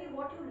just tell me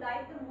what you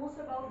like the most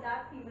about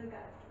that female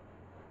character?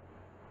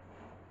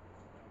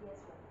 Yes,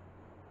 ma'am.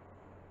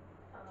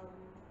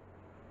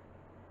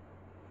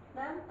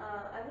 Ma'am,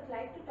 I would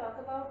like to talk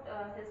about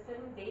his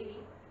film Devi,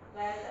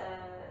 where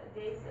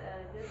there's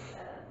this,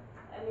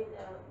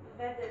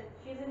 where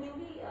she's a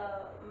newly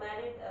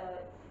married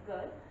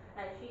girl,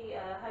 and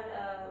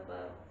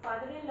her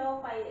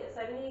father-in-law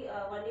suddenly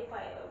one day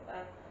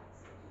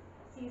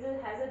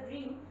Caesar has a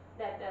dream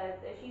that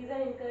she's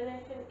an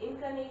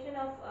incarnation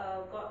of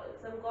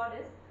some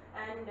goddess,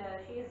 and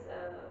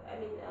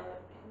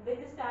they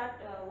just start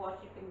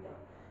worshipping them.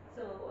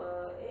 So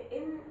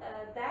in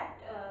that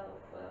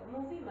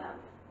movie, ma'am,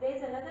 there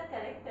is another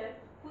character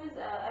who is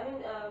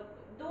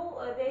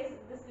though there is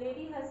this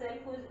lady herself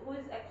who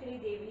is actually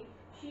Devi.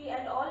 She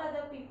and all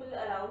other people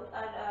around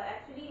are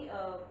actually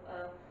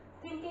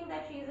thinking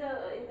that she is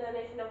a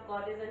incarnation of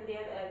goddess, and they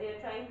are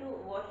trying to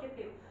worship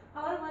him.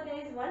 However,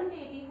 there is one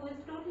lady who is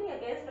totally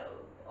against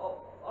of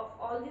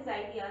all these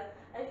ideas,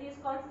 and she is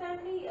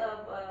constantly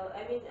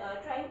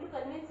trying to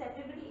convince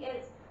everybody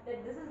else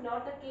that this is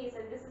not the case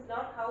and this is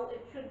not how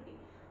it should be.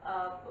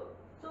 Uh,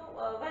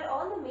 where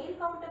all the male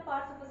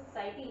counterparts of a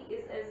society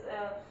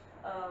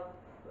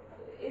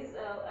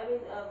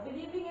uh,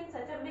 believing in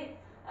such a myth,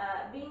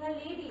 being a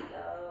lady,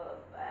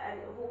 and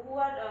who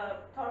are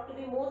thought to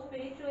be more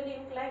spiritually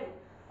inclined,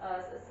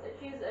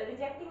 she's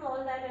rejecting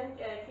all that, and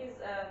she's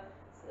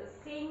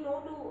saying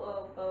no to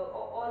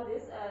all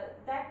this.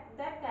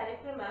 That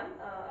character, ma'am,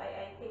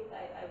 I think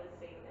I would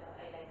say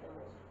I like the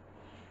most.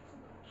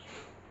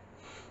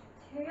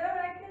 Here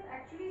I can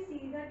actually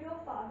see that your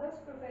father's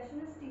profession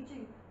is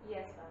teaching.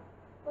 Yes, ma'am.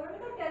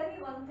 Paramita, tell me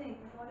one thing,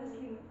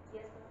 honestly.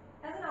 Yes, ma'am.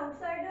 As an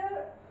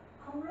outsider,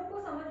 हम लोग को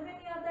समझ में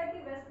नहीं आता है कि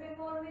waste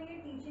Bengal में ये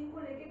टीचिंग को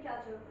लेके क्या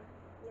चल रहा है.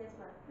 Yes,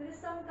 ma'am. There is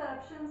some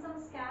corruption, some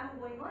scam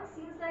going on.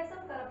 Seems like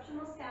some corruption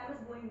or scam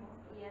is going on.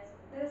 Yes,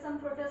 ma'am. There is some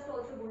protest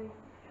also going on.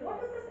 Sure.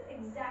 What is this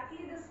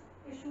exactly this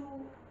issue,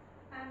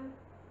 and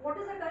what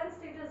is the current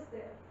status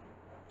there?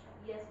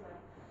 Yes, ma'am.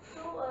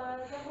 So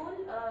the whole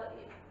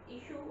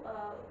issue,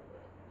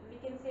 we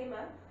can say,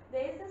 ma'am,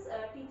 there is this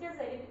teachers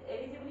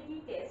eligibility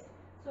test.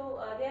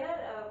 So there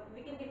are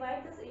we can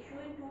divide this issue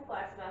in two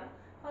parts, ma'am.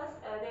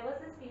 First, there was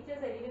this teachers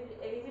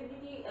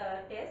eligibility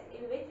test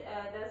in which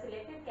the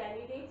selected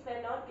candidates were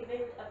not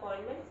given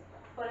appointments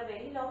for a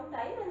very long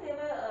time, and they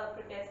were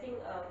protesting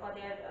for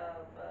their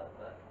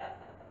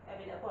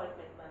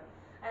appointment, ma'am.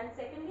 And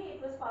secondly,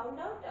 it was found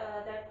out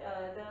that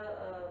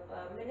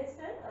the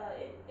minister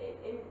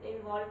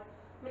involved,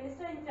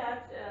 minister in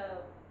charge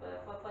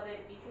for the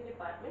education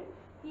department,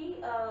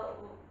 he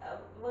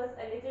was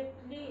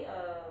allegedly,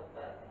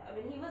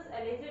 he was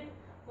alleged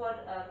for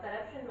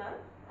corruption, ma'am,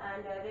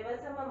 and there was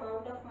some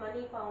amount of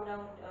money found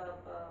out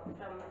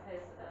from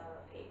his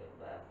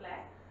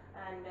flat,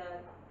 and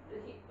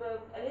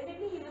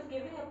allegedly he was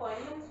giving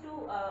appointments to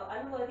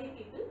unworthy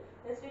people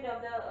instead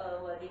of the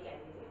worthy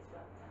candidates,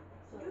 ma'am.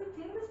 So, do you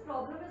think this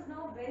problem is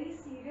now very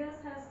serious,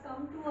 has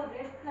come to a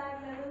red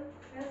flag level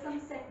where some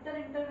center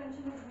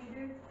intervention is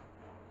needed?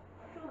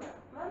 true,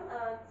 ma'am.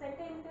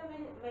 Center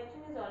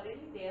intervention is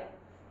already there.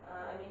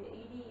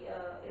 ED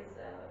is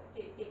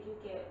taking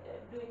care,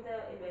 doing the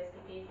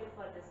investigation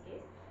for this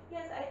case.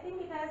 Yes, I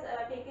think it has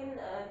taken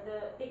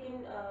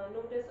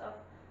notice of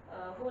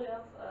whole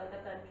of the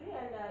country,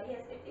 and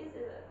yes, it is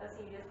a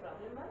serious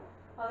problem, ma'am.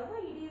 However,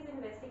 ED is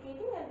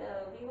investigating, and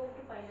we hope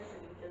to find a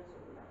solution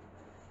soon, ma'am.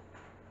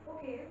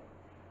 Okay.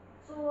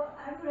 So,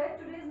 have you read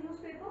today's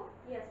newspaper?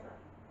 Yes, ma'am.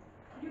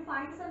 Did you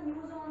find some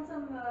news on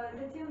some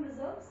lithium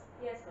reserves?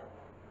 Yes, ma'am.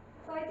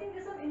 So, I think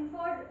there's some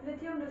inferred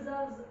lithium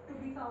reserves to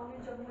be found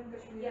in Jammu and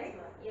Kashmir, Yes, right?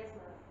 ma'am. Yes,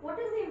 ma'am. What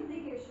is the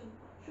implication?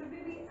 Should we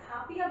be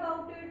happy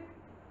about it?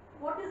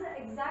 What is the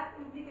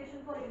exact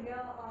implication for India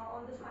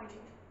on this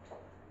finding?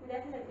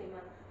 Definitely,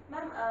 ma'am.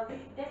 Ma'am, we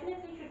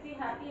definitely should be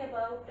happy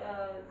about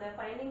the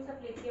findings of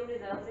lithium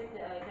reserves in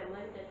Jammu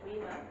and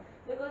Kashmir, ma'am,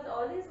 because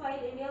all this while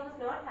India was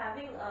not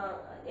having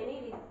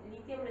any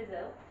lithium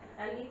reserve,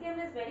 and lithium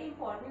is very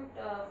important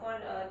for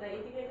the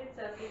integrated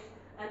circuits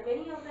and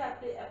many of the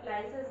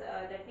appliances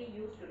that we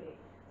use today.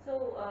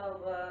 So,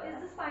 Is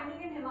this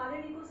finding in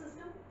Himalayan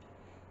ecosystem?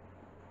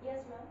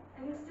 yes, ma'am.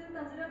 And you still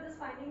consider this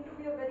finding to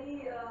be a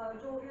very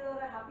jovial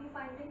or a happy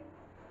finding?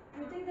 Do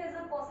you think there's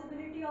a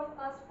possibility of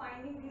us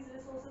finding these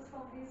resources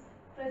from these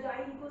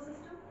fragile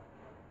ecosystem?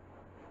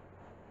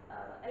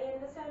 I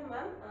understand,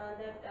 ma'am,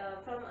 that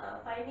from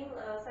finding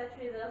such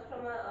reserves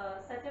from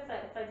such a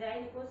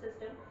fragile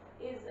ecosystem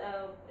is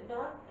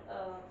not.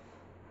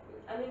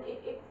 I mean,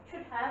 it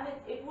should have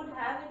it would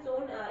have its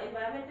own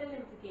environmental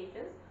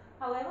implications.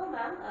 However,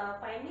 ma'am,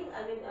 finding,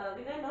 I mean,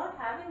 we were not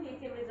having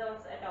lithium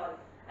reserves at all,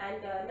 and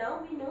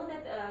now we know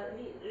that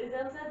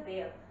reserves are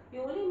there. We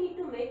only need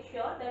to make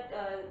sure that,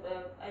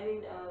 I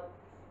mean,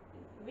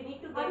 we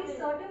need to Are get we in.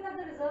 certain that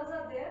the reserves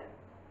are there?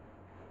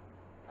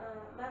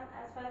 Ma'am,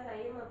 as far as I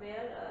am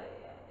aware,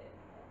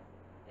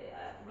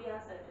 we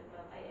are certain,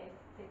 ma'am. I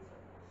think so.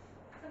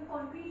 Some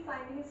concrete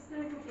finding is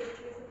still to take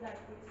place in that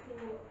case to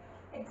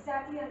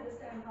exactly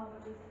understand how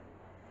much is there.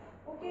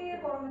 Okay, Okay.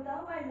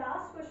 Paramita, my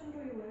last question to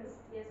you is,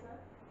 Yes, ma'am.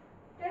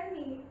 tell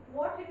me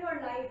what in your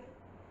life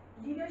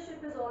leadership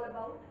is all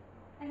about,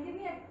 and give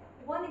me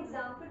one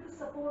example to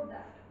support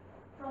that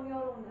from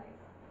your own life.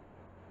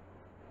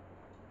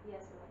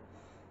 Yes, ma'am.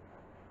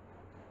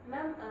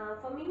 Ma'am,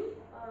 for me,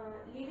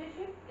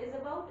 leadership is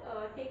about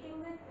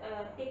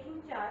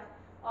taking charge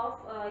of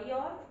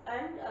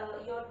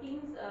your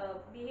team's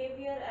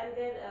behavior and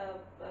their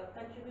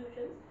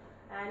contributions,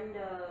 and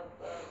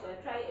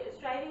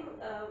striving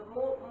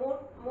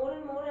more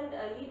and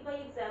lead by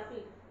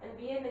example and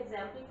be an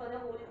example for the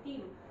whole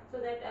team, so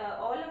that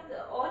all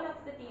of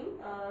the team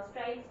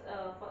strives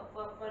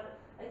for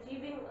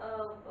achieving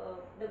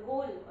the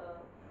goal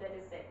that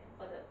is set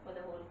for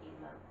the whole team,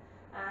 ma'am.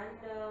 And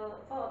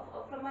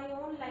from my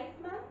own life,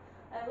 ma'am,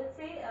 I would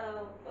say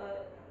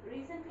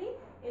recently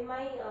in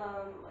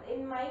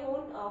my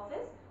own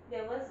office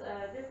there was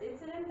this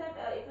incident that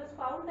it was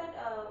found that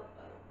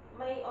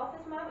my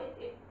office, ma'am,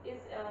 it is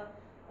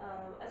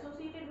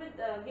associated with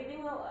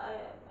giving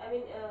I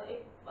mean,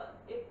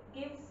 it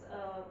gives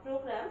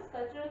programs,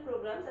 cultural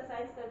programs,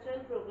 assigns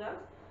cultural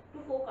programs to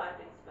folk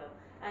artists, ma'am.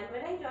 And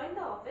when I joined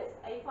the office,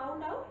 I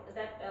found out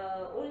that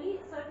only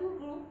certain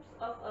groups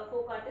of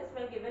folk artists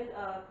were given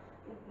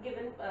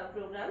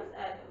programs,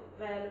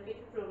 were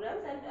allocated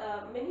programs, and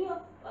many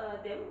of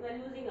them were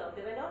losing out.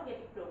 They were not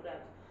getting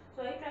programs.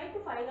 So I tried to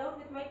find out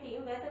with my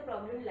team where the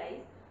problem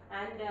lies,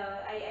 and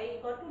I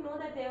got to know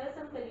that there were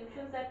some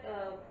solutions that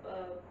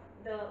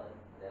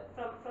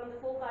from the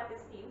folk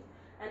artist teams.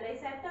 And I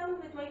sat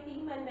down with my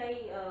team and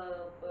I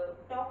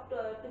talked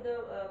to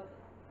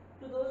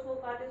those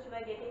folk artists who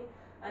are getting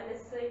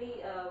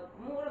unnecessarily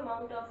more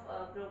amount of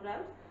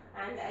programs,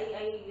 and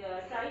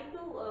I tried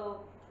to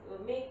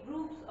make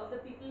groups of the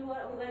people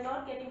who were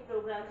not getting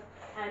programs,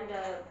 and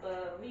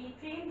we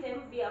trained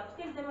them, we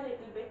upskilled them a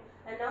little bit,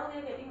 and now they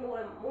are getting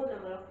more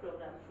number of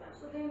programs, ma'am.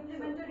 So they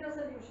implemented your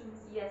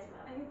solutions. Yes,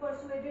 ma'am. And you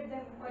persuaded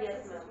them quite Yes,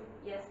 ma'am. successfully.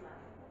 Yes, ma'am.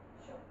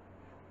 Sure.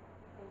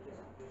 Thank you.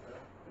 You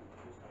start.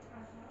 You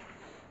start.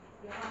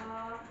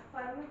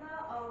 Paramita,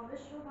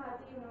 Vishwa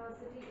Bharati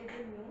University is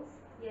in news.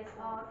 Yes,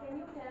 ma'am. Can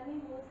you tell me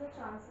who is the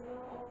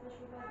chancellor of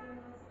Vishwa Bharati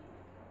University?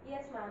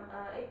 Yes, ma'am.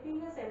 It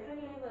being a central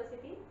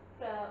university,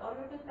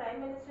 Honorable Prime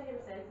Minister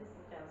himself is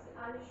the chancellor.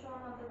 Are you sure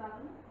not the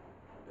governor?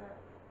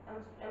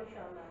 I'm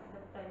sure, ma'am.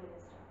 The Prime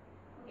Minister.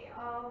 Okay,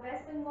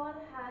 West Bengal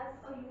has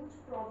a huge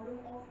problem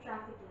of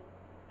trafficking,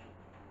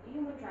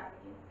 human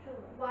trafficking. True,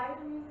 ma'am. Why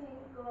do you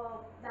think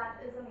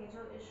that is a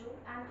major issue,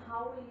 and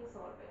how will you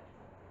solve it?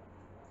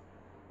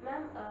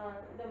 Ma'am,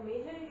 the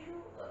major issue,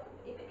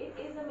 it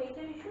is a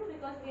major issue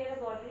because we are a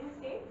bordering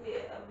state.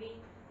 We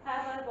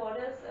have our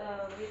borders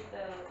with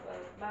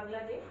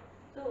Bangladesh.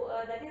 So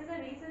that is the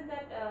reason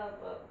that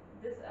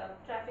this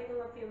trafficking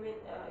of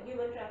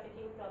human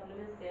trafficking problem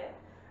is there.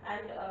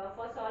 And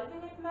for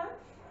solving it, ma'am,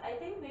 I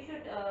think we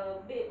should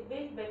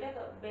build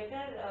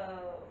better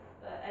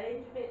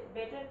arrangement,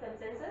 better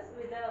consensus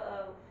with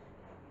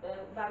the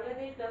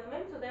Bangladesh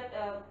government, so that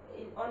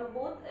on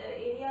both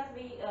areas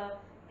we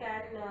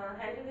can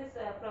handle this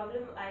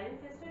problem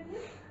iron-fistedly,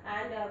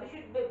 and we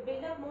should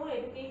build up more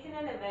education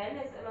and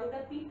awareness among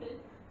the people,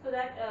 so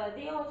that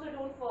they also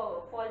don't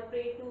fall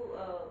prey to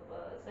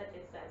such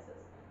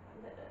instances.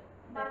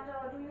 But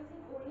do you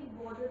think only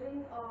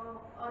bordering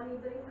a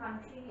neighboring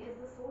country is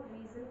the sole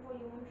reason for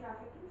human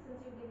trafficking,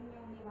 since you're giving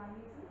me only one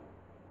reason?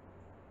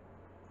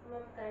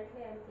 Ma'am,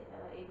 currently I am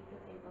able to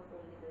think of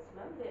only this,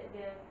 ma'am.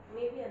 There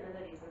may be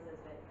another reasons as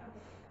well.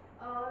 Okay.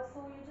 So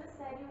you just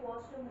said you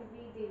watched a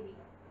movie Devi.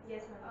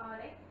 Yes, ma'am.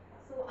 Right.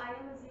 So I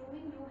am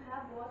assuming you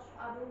have watched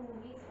other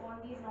movies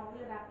on these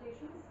novel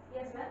adaptations.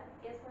 Yes, ma'am.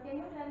 Yes, ma'am. Can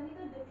you tell me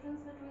the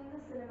difference between the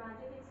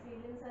cinematic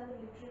experience and the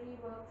literary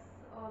works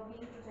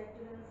being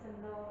projected in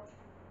similar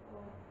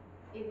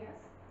areas?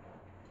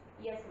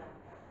 Yes, ma'am.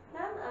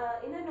 Ma'am,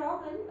 in a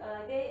novel,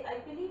 I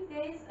believe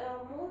there is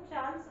more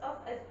chance of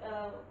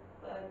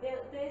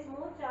there is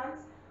more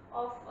chance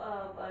of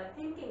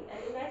thinking and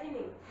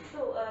imagining.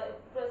 So,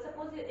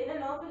 suppose in a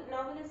novel,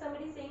 if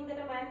somebody is saying that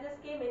a man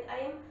just came in,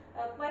 I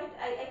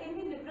can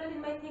be liberal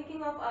in my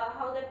thinking of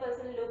how that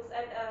person looks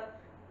and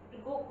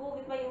go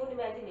with my own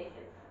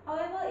imagination.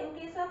 However, in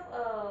case of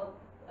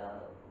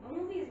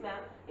movies,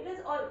 ma'am, it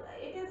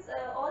is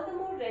all the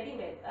more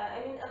ready-made. I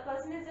mean, a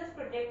person is just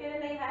projected,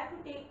 and I have to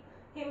take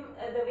him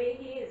the way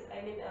he is.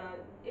 I mean,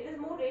 it is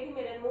more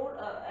ready-made and more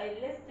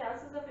less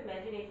chances of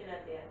imagination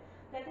are there.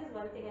 That is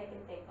one thing I can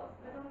think of.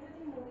 But don't you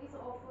think movies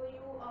offer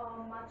you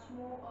much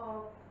more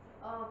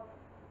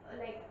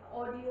like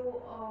audio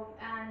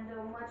and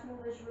much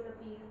more visual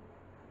appeal?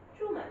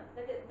 True, ma'am.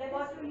 That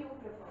What is do true. you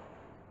prefer?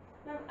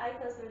 Ma'am, I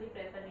personally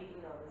prefer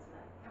reading novels,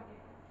 ma'am. Okay.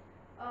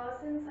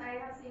 Since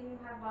I have seen you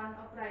have won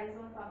a prize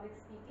on public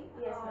speaking,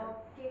 Yes, ma'am.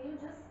 can you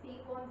just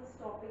speak on this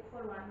topic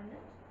for 1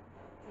 minute?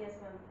 Yes,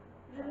 ma'am.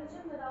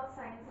 Religion without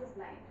science is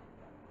blind.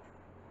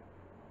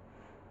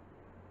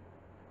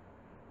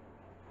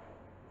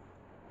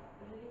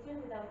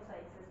 Religion without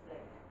science is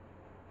blind.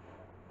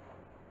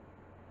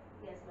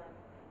 Yes, ma'am.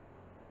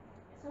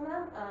 So,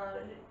 ma'am,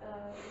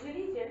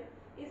 religion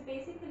is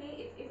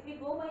basically, if we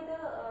go by the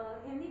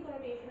Hindi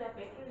connotation of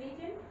it,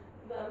 religion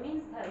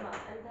means dharma,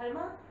 and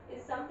dharma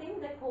is something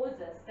that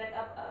holds us, that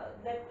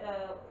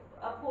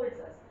upholds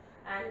us,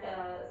 and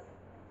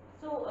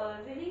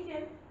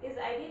religion is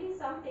ideally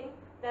something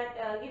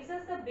that gives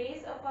us the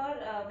base of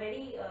our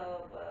very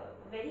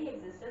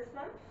existence,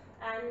 ma'am,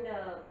 and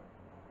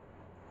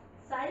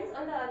science,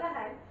 on the other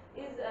hand,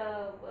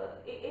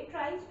 it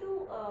tries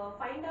to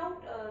find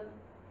out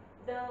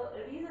the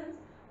reasons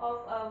of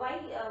why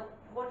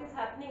what is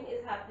happening,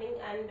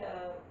 and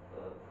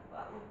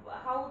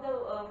how the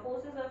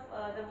forces of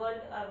the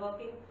world are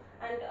working,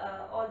 and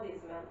all this,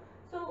 ma'am.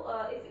 So,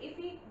 if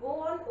we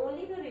go on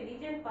only the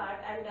religion part,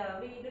 and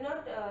we do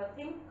not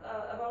think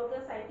about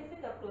the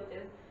scientific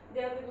approaches,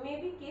 there may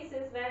be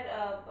cases where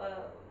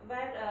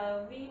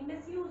we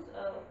misuse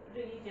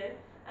religion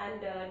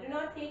and do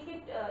not take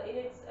it in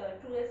its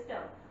truest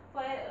term.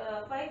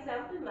 For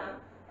example, ma'am,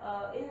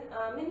 in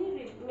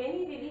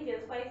many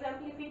religions, for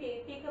example, if we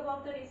take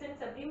about the recent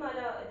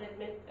Sabrimala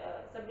judgment,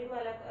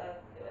 Sabrimala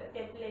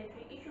temple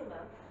entry issue,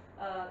 ma'am,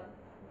 uh,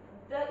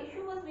 the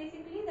issue was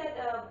basically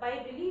that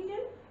by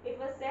religion, it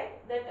was said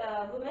that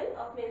women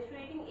of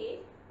menstruating age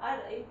are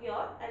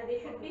impure and they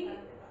should Okay, be.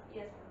 Paramita.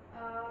 Yes,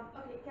 ma'am.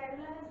 Okay,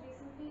 Kerala has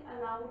recently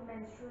allowed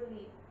menstrual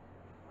leave,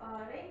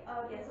 right?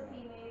 Yes, To the ma'am.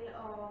 female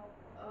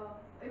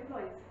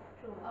employees.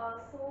 True, ma'am.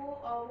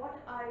 What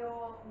are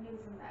your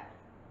views on that?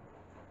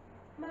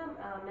 Ma'am,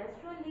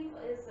 menstrual leave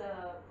is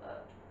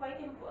quite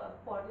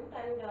important,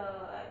 and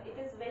it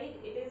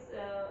is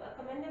a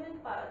commendable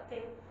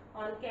thing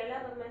on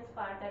Kerala government's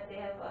part that they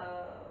have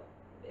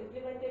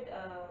implemented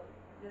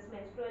this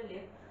menstrual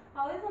leave.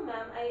 However,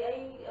 ma'am,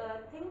 I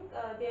think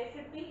there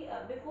should be,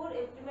 before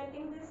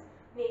implementing this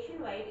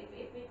nationwide,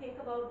 if we think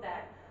about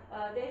that,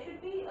 there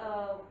should be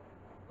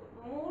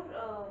more.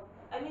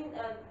 I mean,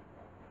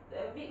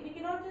 we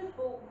cannot just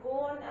go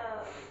on.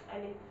 I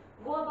mean,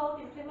 go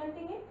about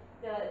implementing it.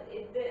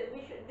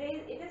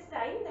 It is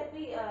time that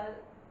we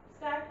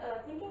start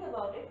thinking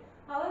about it.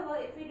 However,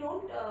 if we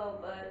don't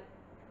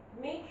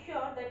make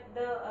sure that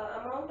the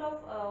amount of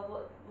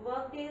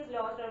work days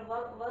lost or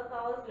work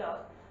hours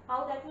lost,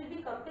 how that will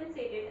be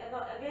compensated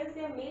against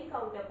their male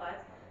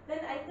counterparts, then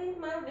I think,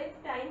 ma'am, with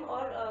time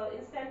or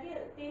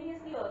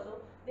instantaneously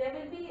also, there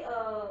will be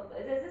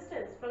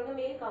resistance from the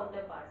male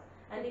counterparts.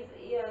 And if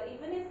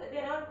even if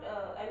they're not,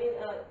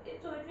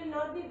 so it will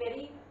not be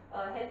very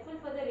helpful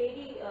for the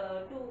lady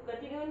to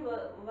continue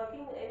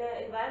working in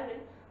an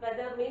environment where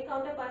the male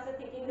counterparts are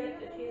thinking Do that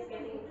you think she is it will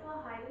getting. lead to a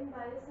hiring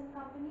bias in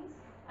companies?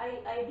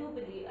 I do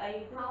believe,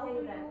 I do How do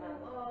think you that, ma'am.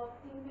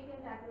 think we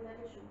can tackle that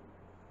issue?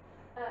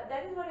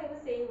 That is what I was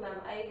saying, ma'am.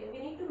 We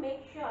need to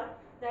make sure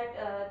that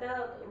the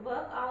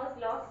work hours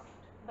lost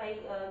by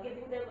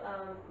giving them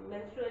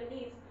menstrual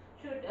leaves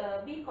should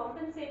be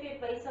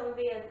compensated by some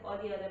way or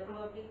the other.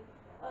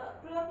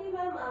 Probably,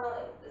 ma'am.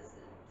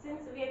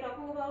 Since we are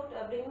talking about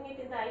bringing it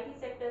in the IT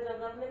sectors or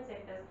government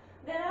sectors,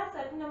 there are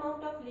certain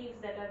amount of leaves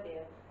that are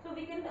there. So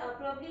we can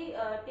probably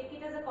take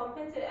it as a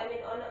compensation. I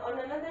mean, on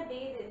another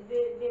day,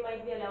 they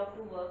might be allowed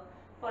to work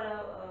for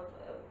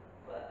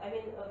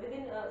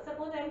within,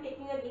 suppose I am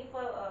taking a leave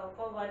for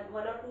one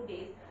or 2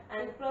 days,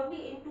 and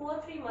probably in 2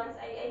 or 3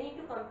 months I need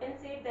to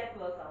compensate that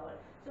work hour,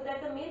 so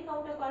that the male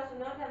counterparts do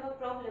not have a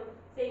problem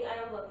saying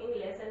I am working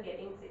less and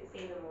getting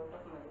same amount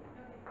of money.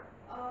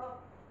 Okay.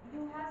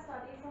 You have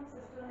studied from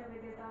Sister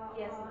Nivedita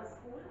Yes, ma'am.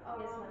 school.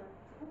 Yes, ma'am.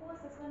 Who was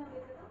Sister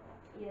Nivedita?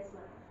 Yes,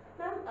 ma'am.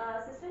 Ma'am,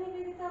 Sister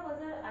Nivedita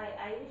was an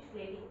Irish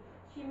lady.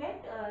 She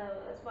met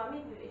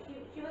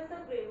she was the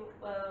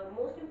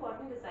most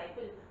important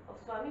disciple of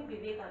Swami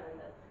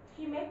Vivekananda.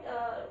 She met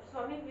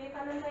Swami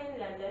Vivekananda in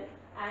London,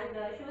 and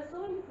she was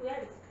so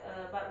influenced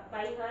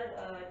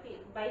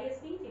by his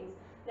teachings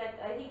that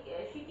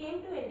she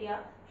came to India.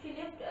 She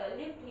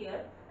lived here,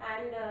 and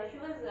and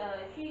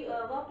she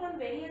worked on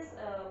various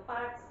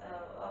parts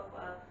of,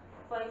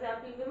 for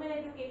example, women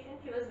education.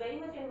 She was very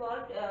much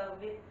involved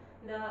with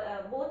the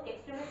both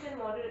extremist and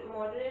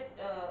moderate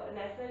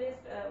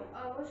nationalist.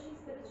 Was she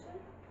spiritual?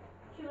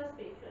 She was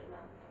spiritual,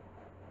 ma'am.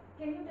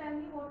 Can you tell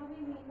me what do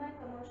we mean by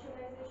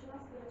commercialization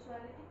of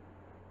spirituality?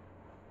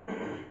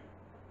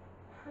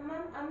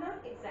 Ma'am, I'm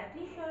not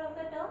exactly sure of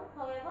the term.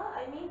 However,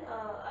 I mean,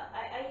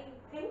 I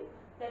think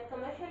that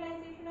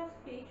commercialization of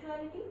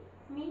spirituality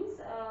means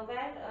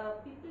where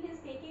people is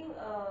taking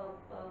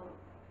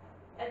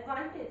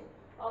advantage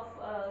of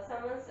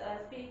someone's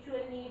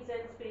spiritual needs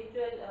and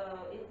spiritual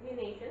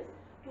inclinations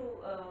to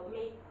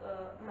make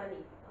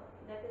money.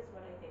 That is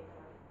what I think,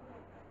 ma'am.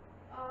 Okay.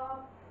 Uh,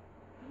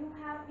 you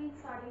have been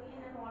studying in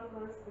an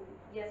all-girls school.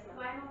 Yes, ma'am.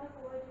 Why not a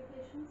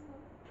co-education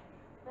school?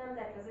 Ma'am,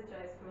 that was a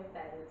choice for my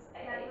parents.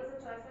 That was a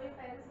choice for your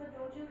parents, but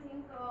don't you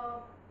think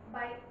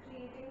by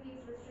creating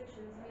these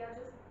restrictions, we are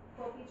just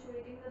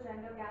perpetuating the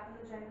gender gap and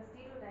the gender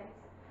stereotypes,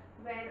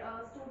 where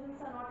students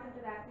are not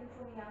interacting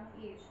from a young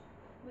age,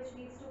 which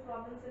leads to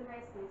problems in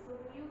high school. So,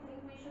 do you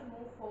think we should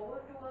move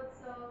forward towards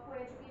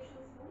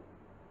co-education school?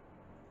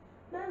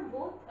 Ma'am,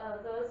 both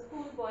girls'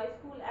 school, boys'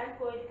 school, and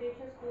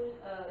co-education school,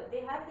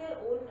 they have their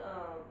own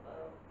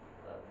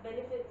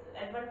benefits,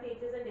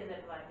 advantages, and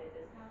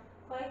disadvantages. How?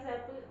 For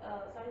example,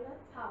 sorry,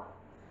 ma'am. How?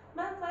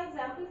 Ma'am, for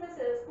example, the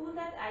school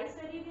that I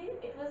studied in,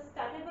 it was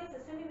started by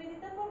Sister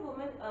Nivedita for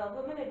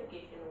women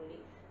education only.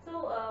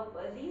 So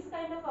these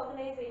kind of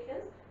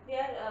organizations, they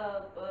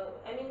are,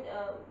 I mean,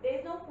 there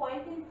is no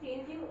point in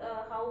changing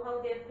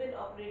how they've been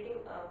operating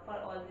for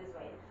all this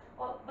while.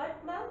 But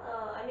ma'am,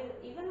 I mean,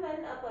 even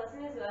when a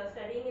person is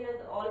studying in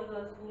an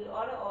all-girls school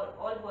or a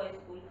all boys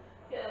school,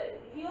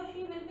 he or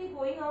she will be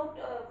going out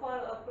for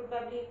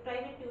probably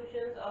private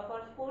tuitions or for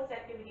sports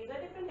activities or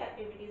different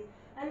activities,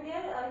 and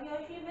there he or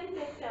she will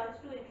get chance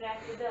to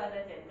interact with the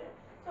other gender.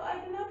 So I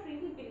do not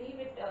really believe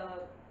it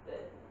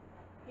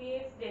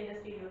creates gender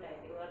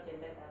stereotyping or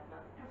gender gap,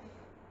 ma'am.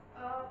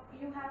 Okay.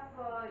 You have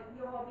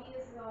your hobby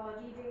is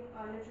reading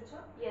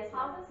literature. Yes,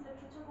 How ma'am. does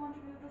literature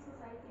contribute to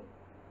society?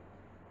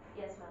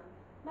 Yes, ma'am.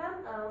 Ma'am,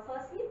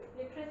 firstly,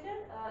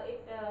 literature,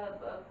 it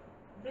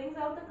brings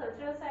out the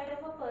cultural side of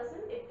a person.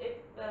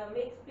 It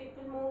makes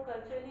people more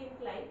culturally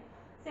inclined.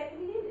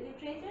 Secondly,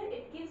 literature,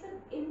 it gives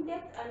an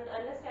in-depth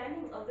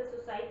understanding of the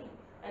society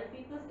and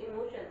people's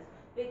emotions,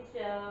 which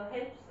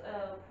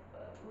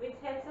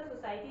helps the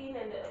society in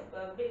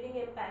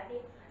building empathy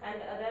and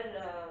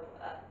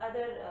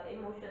other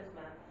emotions,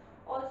 ma'am.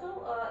 Also,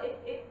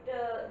 it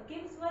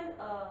gives one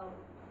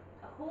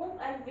hope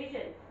and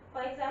vision.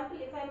 For example,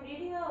 if I'm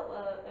reading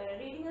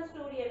a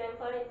story and I'm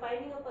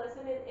finding a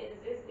person is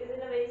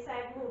in a very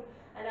sad mood,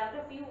 and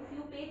after few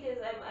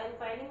pages I'm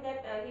finding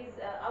that he's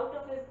out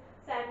of his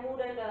sad mood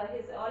and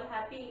he's all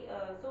happy.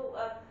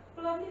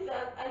 Probably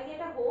I'll get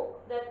a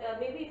hope that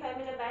maybe if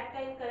I'm in a bad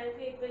time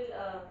currently, it will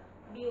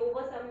be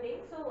over someday.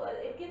 So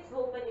it gives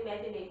hope and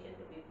imagination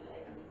to people,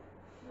 I believe.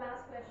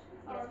 Last question.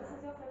 Yes, This ma'am.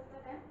 is your fifth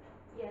attempt.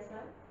 Yes,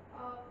 ma'am.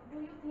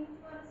 Do you think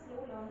you are a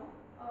slow learner?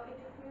 It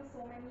took you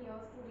so many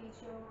years to reach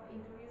your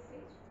interview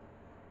stage.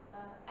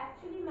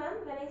 Actually, ma'am,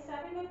 when I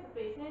started my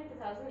preparation in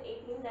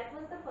 2018, that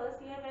was the first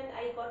year when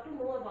I got to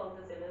know about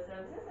the civil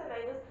services and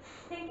I was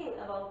thinking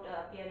about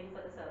appearing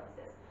for the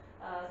services.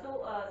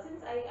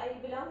 Since I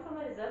belong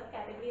from a reserved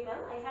category,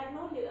 ma'am, I had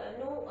no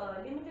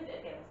limited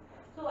attempts.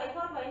 So I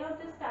thought, why not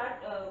just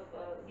start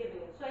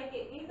giving it? So I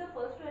gave the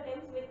first two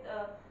attempts with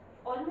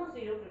almost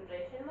zero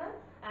preparation, ma'am,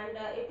 and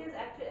it is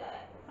actually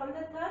from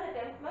the third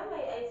attempt, ma'am,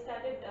 I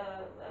started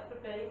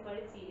preparing for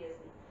it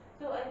seriously.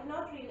 So I've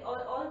not really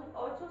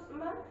also,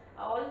 ma'am,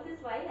 all this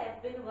while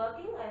I've been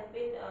working,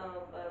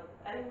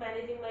 I'm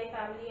managing my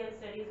family and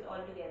studies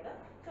all together.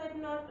 So I do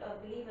not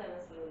believe I'm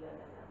a slow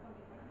learner, ma'am.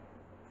 Okay,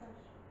 fine.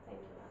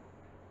 Thank you,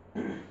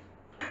 ma'am.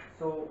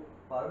 So,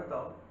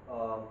 Paramita,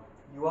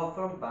 you are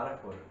from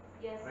Barakpur,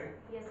 Yes, right?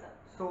 yes, sir.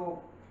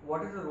 So,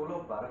 what is the role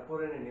of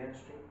Barakpur in Indian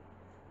history?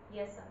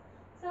 Yes, sir.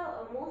 So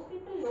most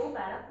people know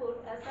Barakpur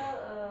as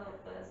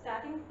the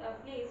starting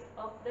place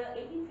of the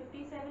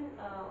 1857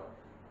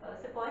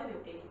 Sepoy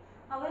mutiny.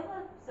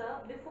 However, sir,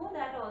 before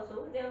that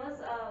also there was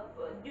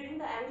during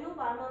the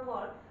Anglo-Burma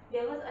War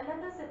there was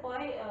another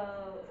Sepoy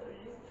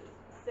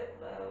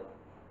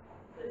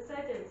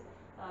resurgence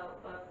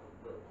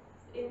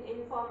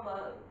in form.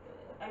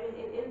 I mean,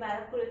 in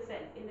Barakpur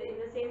itself, in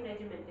the same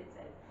regiment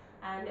itself,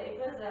 and it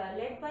was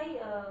led by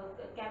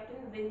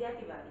Captain Vindhya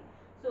Tiwari.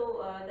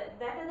 So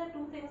that are the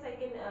two things I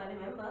can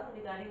remember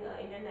regarding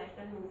Indian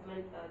national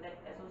movement that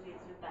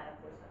associates with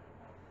Barakpur, sir.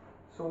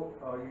 So,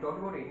 you talked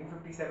about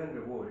 1857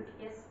 revolt,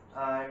 Yes.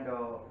 and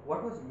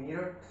what was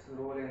Meerut's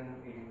role in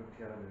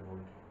 1857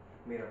 revolt?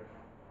 Meerut.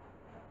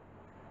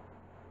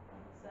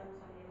 So I'm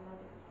sorry, I'm not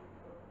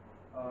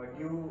able to.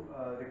 Do you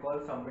recall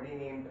somebody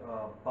named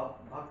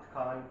Bakht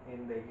Khan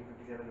in the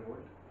 1857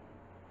 revolt?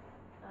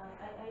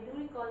 I do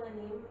recall the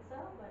name,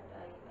 sir, but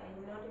I'm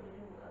not able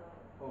to.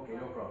 Okay,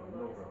 no recall problem,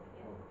 no anything about problem, it,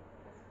 no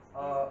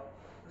sir. problem.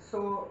 So,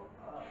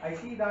 I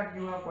see that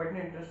you have quite an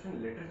interest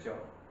in literature.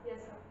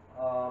 Yes, sir.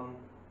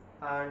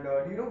 And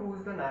who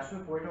is the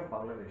national poet of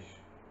Bangladesh?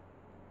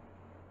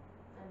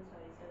 I'm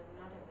sorry, sir, I'm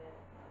not aware.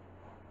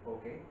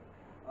 Okay.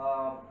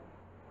 Uh,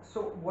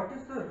 so what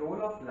is the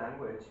role of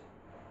language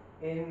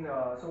in,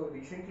 so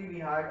recently we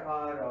had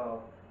our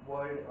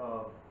World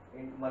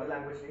in Mother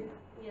Language Day.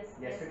 Yes,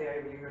 Yesterday, yes,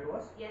 I believe it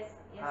was. yes,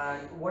 yes.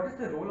 And what is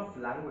the role of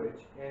language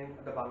in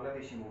the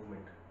Bangladeshi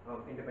movement,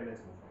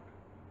 independence movement?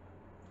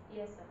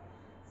 Yes, sir.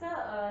 So,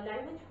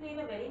 language played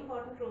a very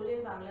important role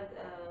in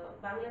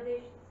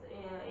Bangladesh's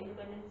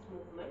independence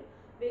movement.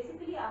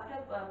 Basically, after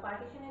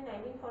partition in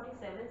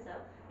 1947, sir,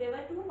 there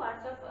were two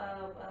parts of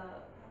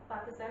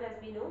Pakistan, as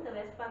we know, the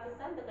West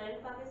Pakistan, the current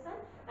Pakistan,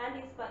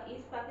 and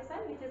East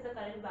Pakistan, which is the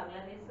current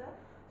Bangladesh, sir.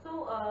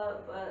 So,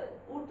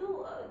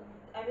 Urdu,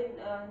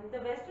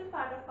 the western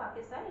part of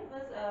Pakistan, it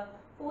was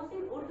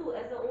forcing Urdu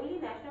as the only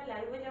national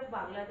language of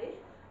Bangladesh,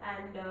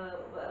 and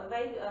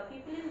while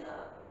people in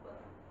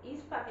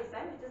East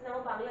Pakistan, which is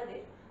now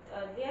Bangladesh,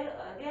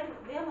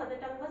 their mother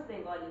tongue was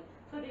Bengali.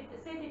 So they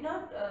did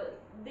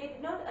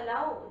not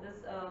allow this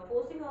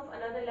forcing of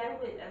another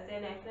language as their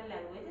national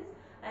languages,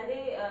 and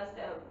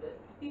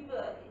people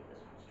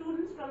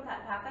students from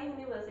Dhaka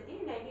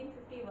University in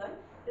 1951,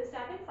 they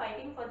started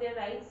fighting for their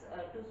rights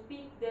to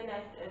speak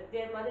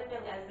their mother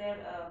tongue as their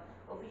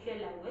official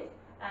language,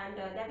 and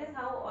that is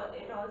how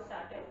it all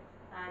started.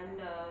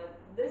 And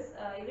this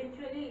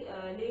eventually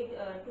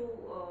led to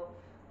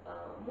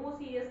more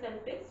serious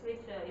conflicts,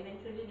 which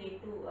eventually led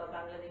to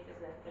Bangladesh's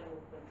national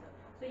movement, sir.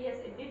 So yes,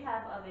 it did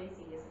have a very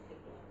serious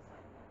implications, sir.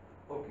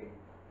 Okay.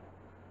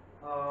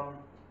 Um,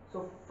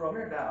 so from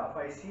your DAF,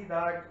 I see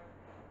that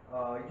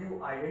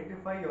you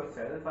identify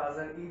yourself as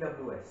an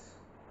EWS,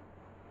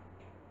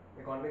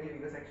 economically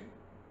weaker section.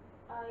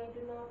 I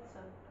do not,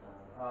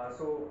 sir.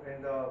 So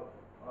in the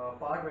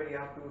part where you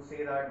have to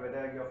say that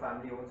whether your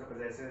family owns or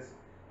possesses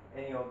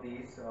any of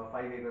these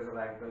 5 acres of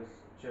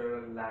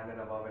agricultural land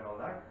and above and all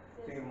that,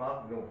 so Yes. you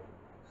mark no.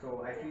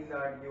 So I feel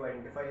that you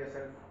identify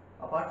yourself,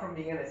 apart from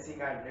being an SC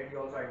candidate, you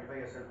also identify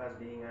yourself as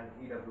being an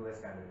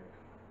EWS candidate.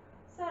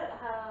 Sir,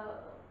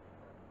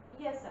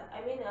 yes, sir.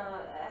 I mean,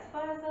 as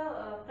far as the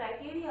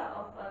criteria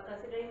of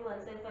considering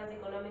oneself as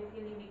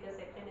economically weaker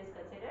section is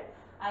considered,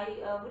 I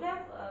would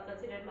have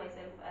considered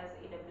myself as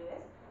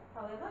EWS.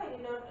 However, I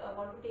did not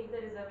want to take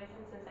the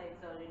reservation since I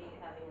was already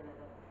having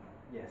another.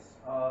 Yes.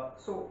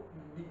 So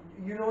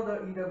you know the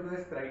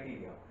EWS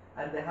criteria,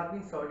 and there have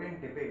been certain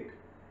debate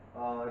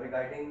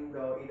regarding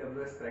the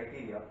EWS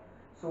criteria.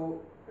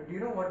 So do you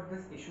know what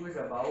this issue is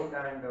about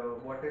and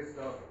what is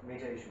the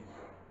major issue?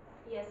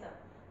 Yes, sir.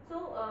 So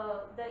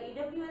the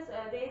EWS,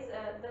 there is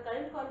the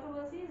current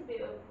controversy is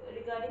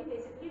regarding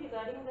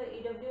the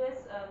EWS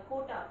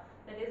quota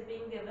that is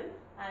being given,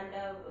 and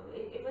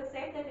it was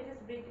said that it is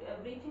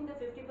breaching the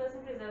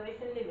 50%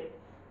 reservation limit.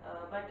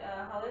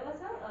 However,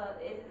 sir,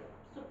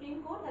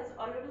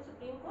 Honorable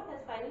Supreme Court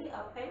has finally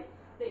upheld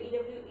the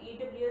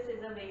EWS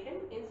reservation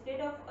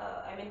instead of,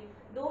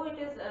 though it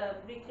is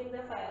breaching the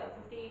 50%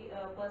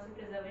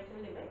 reservation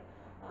limit,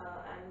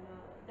 and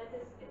that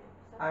is it,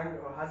 sir. And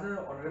has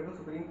the Honorable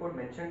Supreme Court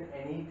mentioned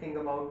anything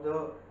about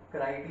the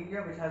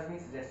criteria which has been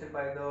suggested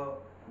by the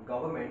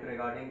government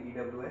regarding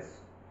EWS?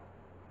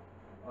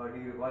 Do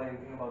you recall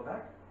anything about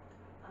that?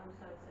 I'm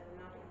sorry, sir, I'm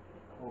not able to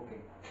recall. Okay.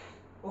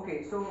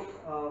 Okay,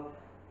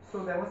 so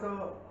there was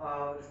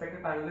a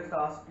respected panelist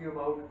asked you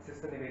about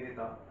Sister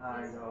Nivedita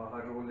and Yes.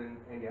 her role in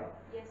India.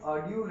 Yes.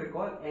 Do you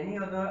recall any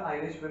other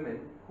Irish women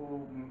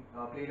who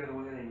played a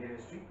role in Indian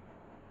history?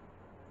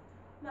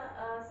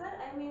 Sir,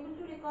 I am able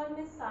to recall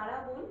Miss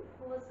Sarah Boone,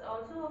 who was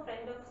also a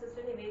friend of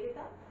Sister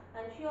Nivedita,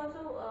 and she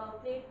also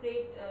played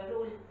great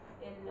role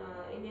in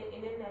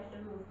Indian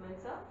national movement,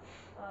 sir.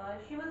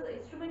 She was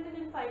instrumental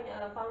in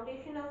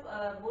foundation of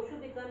Boshu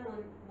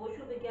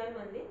Vigyan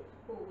Mandir,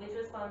 which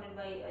was founded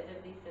by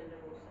Jagdish Chandra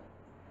Bose, sir.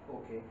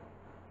 Okay.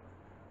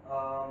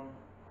 Um,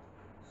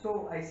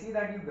 so I see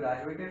that you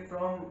graduated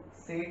from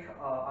Seth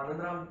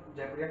Anandram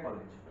Jaipuria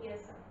College. Yes,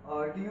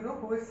 sir. Do you know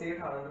who is Seth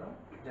Anandram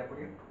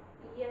Jaipuria?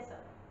 Yes, sir.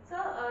 So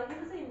he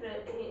was an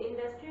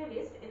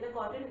industrialist in the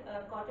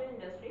cotton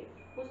industry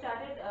who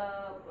started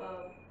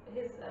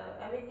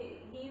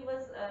he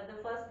was the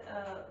first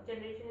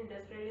generation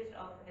industrialist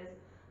of his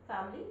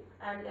family,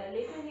 and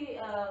later he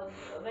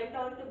went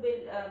on to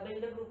build a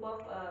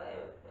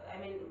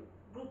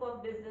group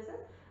of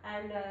businesses,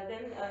 and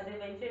then they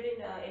ventured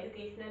in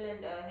educational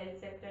and health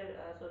sector,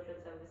 social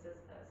services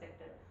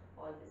sector,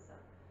 all this, sir.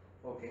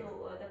 Okay.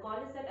 So the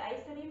college that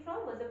I studied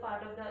from was a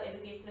part of the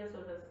educational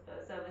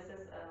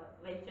services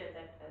venture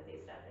that they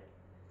started.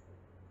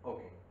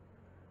 Okay.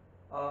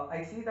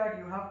 I see that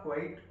you have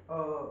quite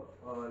a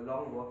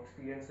long work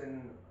experience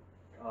in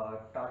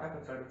Tata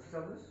Consultancy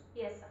Services.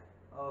 Yes, sir.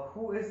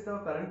 Who is the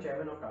current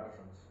chairman of Tata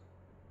Sons?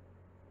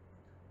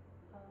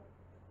 Uh,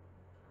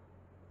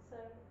 Sir,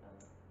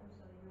 I'm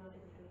sorry, I'm not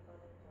able to recall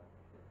it, sir.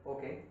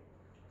 Okay.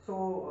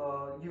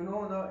 So you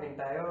know the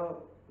entire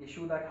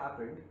issue that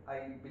happened. I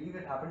believe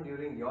it happened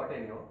during your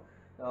tenure.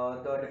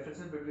 The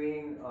differences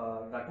between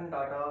Ratan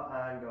Tata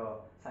and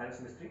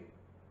Cyrus Mistry,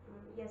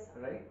 Yes,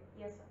 sir. right?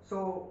 Yes, sir.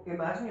 So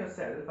imagine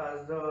yourself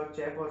as the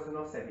chairperson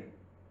of SEBI.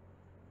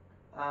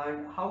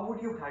 And how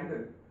would you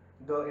handle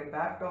the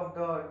impact of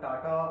the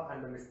Tata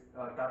and the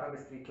Tata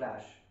Mystery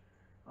clash?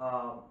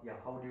 Yeah,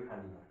 how would you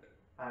handle that?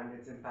 And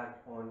its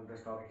impact on the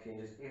stock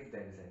exchanges, if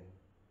there is any.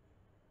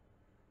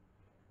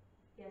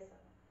 Yes, sir.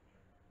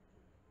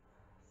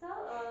 So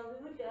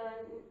we would,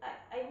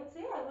 I would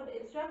say, I would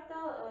instruct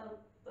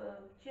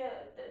the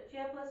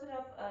chairperson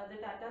of the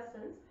Tata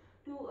Sons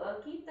to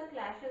keep the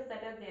clashes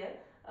that are there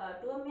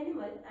to a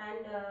minimal,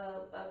 and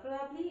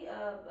probably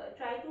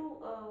try to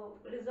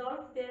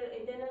resolve their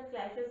internal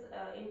clashes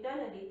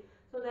internally,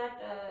 so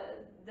that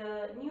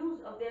the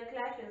news of their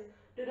clashes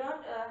do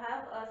not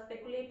have a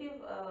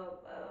speculative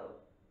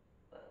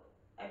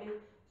I mean,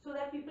 so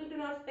that people do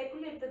not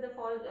speculate that the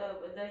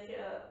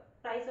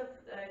price of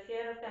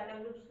share of Tata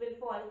Groups will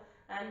fall,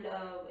 and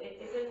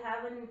it will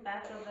have an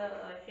impact on the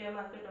share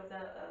market of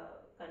the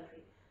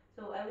country.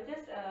 So I would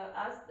just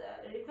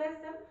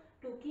request them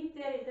to keep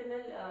their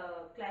internal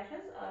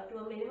clashes to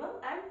a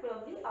minimum, and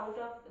probably out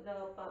of the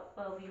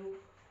purview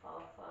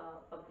of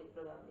public,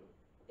 probably,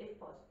 if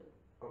possible.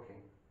 Okay.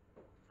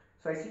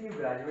 So I see you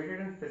graduated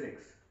in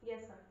physics.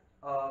 Yes,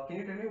 sir. Can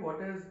you tell me what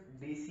is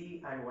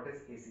DC and what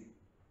is AC?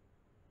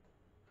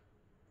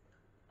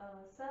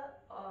 Sir,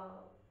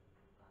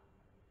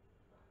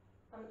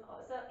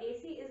 sir,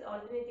 AC is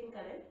alternating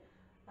current.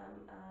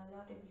 I'm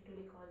not able to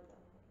recall the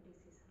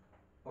DC, sir.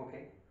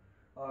 Okay.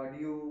 Do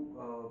you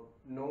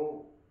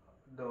know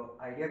the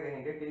idea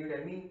behind it? Can you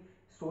tell me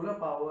solar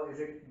power, is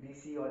it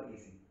DC or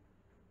AC?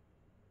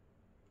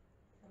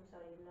 I'm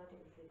sorry, I'm not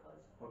able to recall,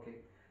 sir. Okay.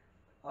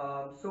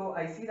 So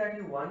I see that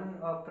you won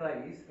a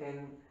prize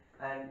in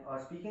an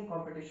speaking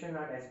competition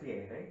at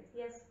SBI, right?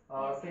 Yes.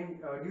 Yes.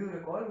 Do you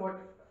recall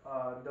what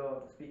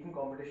the speaking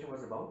competition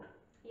was about?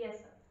 Yes,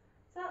 sir.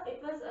 So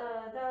it was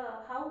the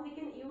how we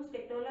can use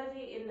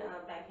technology in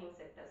banking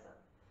sector, sir.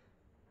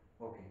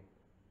 Okay.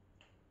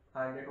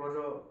 And it was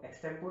a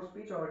extempore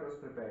speech or it was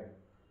prepared?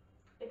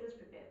 It was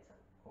prepared, sir.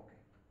 Okay.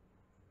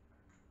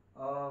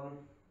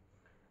 Um,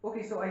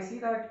 okay, so I see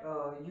that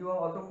you are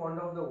also fond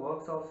of the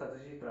works of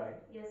Satyajit Ray.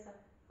 Yes, sir.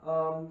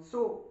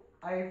 So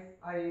I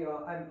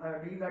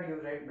believe that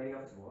you've read many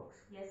of his works.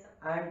 Yes, sir.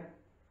 And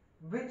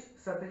which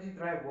Satyajit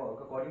Ray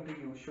work, according to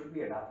you, should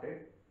be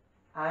adapted,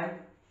 and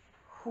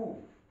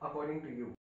who, according to you,